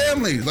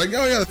family? Like,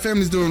 oh yeah, the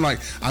family's doing. Like,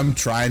 I'm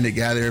trying to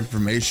gather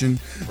information.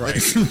 Right.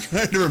 Like, I'm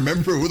trying to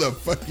remember who the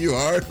fuck you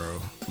are.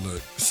 Bro,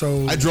 look.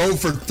 So I drove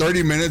for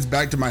 30 minutes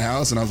back to my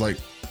house, and I was like,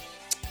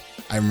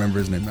 I remember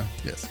his name now.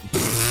 Yes.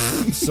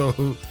 So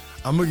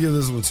I'm gonna give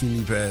this one 2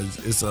 knee pads.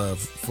 It's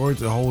for it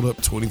to hold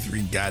up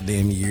 23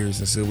 goddamn years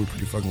and still be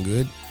pretty fucking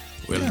good.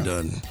 Well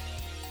done,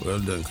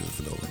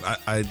 Christopher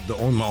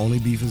Nolan. My only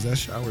beef is that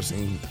shower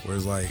scene, where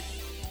it's like,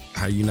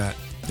 how you not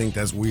think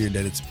that's weird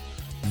that it's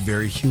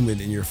very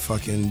humid in your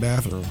fucking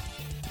bathroom?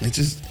 It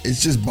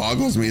just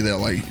boggles me that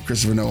like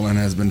Christopher Nolan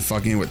has been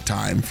fucking with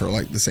time for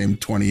like the same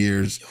 20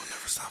 years. You'll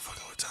never stop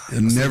fucking with time.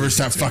 And never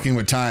stop fucking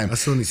with time. I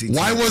still need to see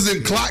Why time.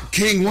 wasn't Clock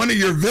King one of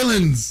your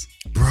villains?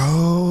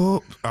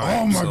 Bro.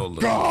 Oh my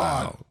God.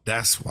 Wow.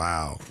 That's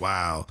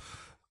wow.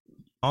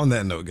 On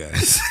that note,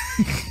 guys,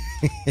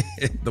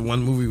 the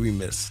one movie we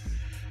missed.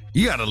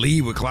 You gotta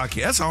lead with Clock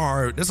King. That's a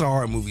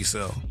hard movie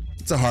sell.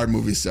 It's a hard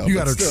movie sell. You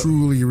but gotta still.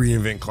 truly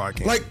reinvent Clock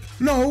King. Like,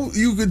 no,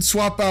 you could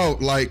swap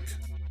out like,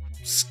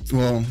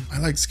 well, I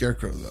like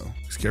Scarecrow though.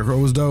 Scarecrow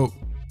was dope.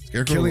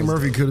 Scarecrow Cillian was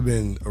Murphy dope. could have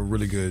been a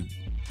really good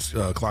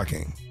Clock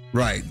King.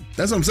 Right.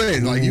 That's what I'm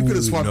saying. Like, you could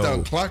have swapped No.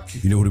 out Clock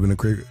King. You know who would have been a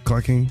great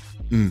Clock King?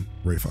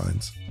 Ray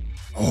Fiennes.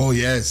 Oh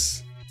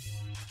yes.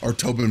 Or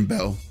Tobin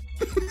Bell.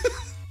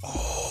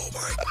 Oh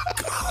my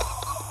God.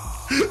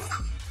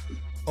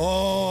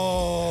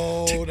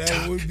 Oh, Tick-tock.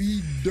 that would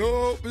be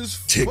dope as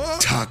Tick fuck.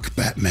 Tock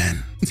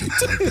Batman.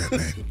 TikTok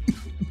Batman.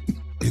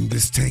 And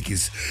this tank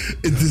is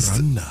In this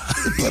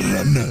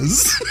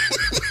Piranhas.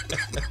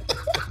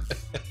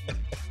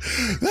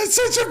 That's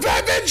such a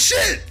Batman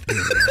shit.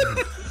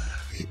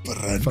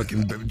 Piranha.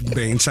 fucking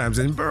Bane chimes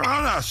in.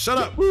 Piranha, shut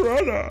up.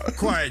 Piranha.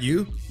 Quiet,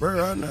 you.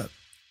 Piranha.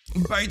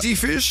 Bitey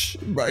fish.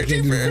 Bitey I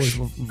can't do the fish.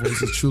 voice. My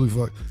voice is truly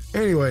fucked.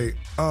 Anyway,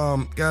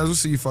 guys, we'll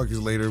see you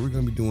fuckers later. We're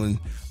gonna be doing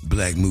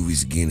black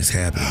movies again. It's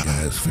happening,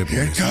 guys.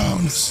 Here it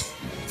comes.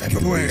 Get the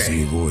bass in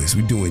your voice.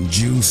 We doing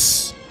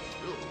Juice.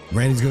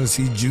 Randy's gonna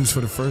see Juice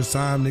for the first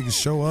time.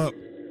 Niggas show up.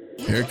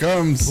 Here it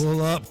comes.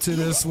 Pull up to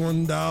this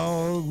one,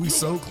 dog. We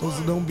so close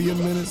to don't be a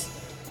menace.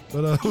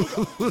 But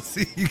we'll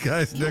see you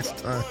guys next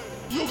time.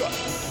 Yoga,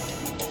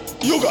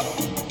 fine. Yoga,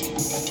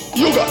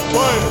 yoga,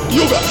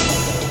 yoga,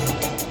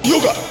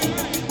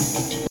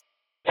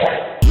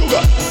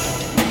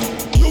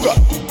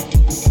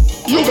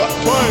 yoga,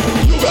 fine.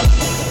 Yoga,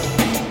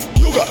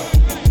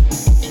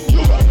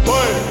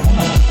 fine.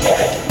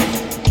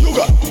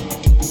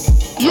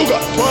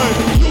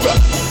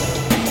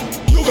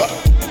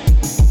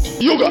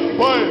 Yoga,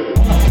 fine. Yoga,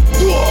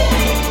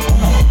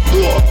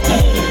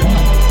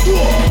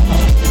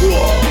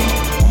 fine.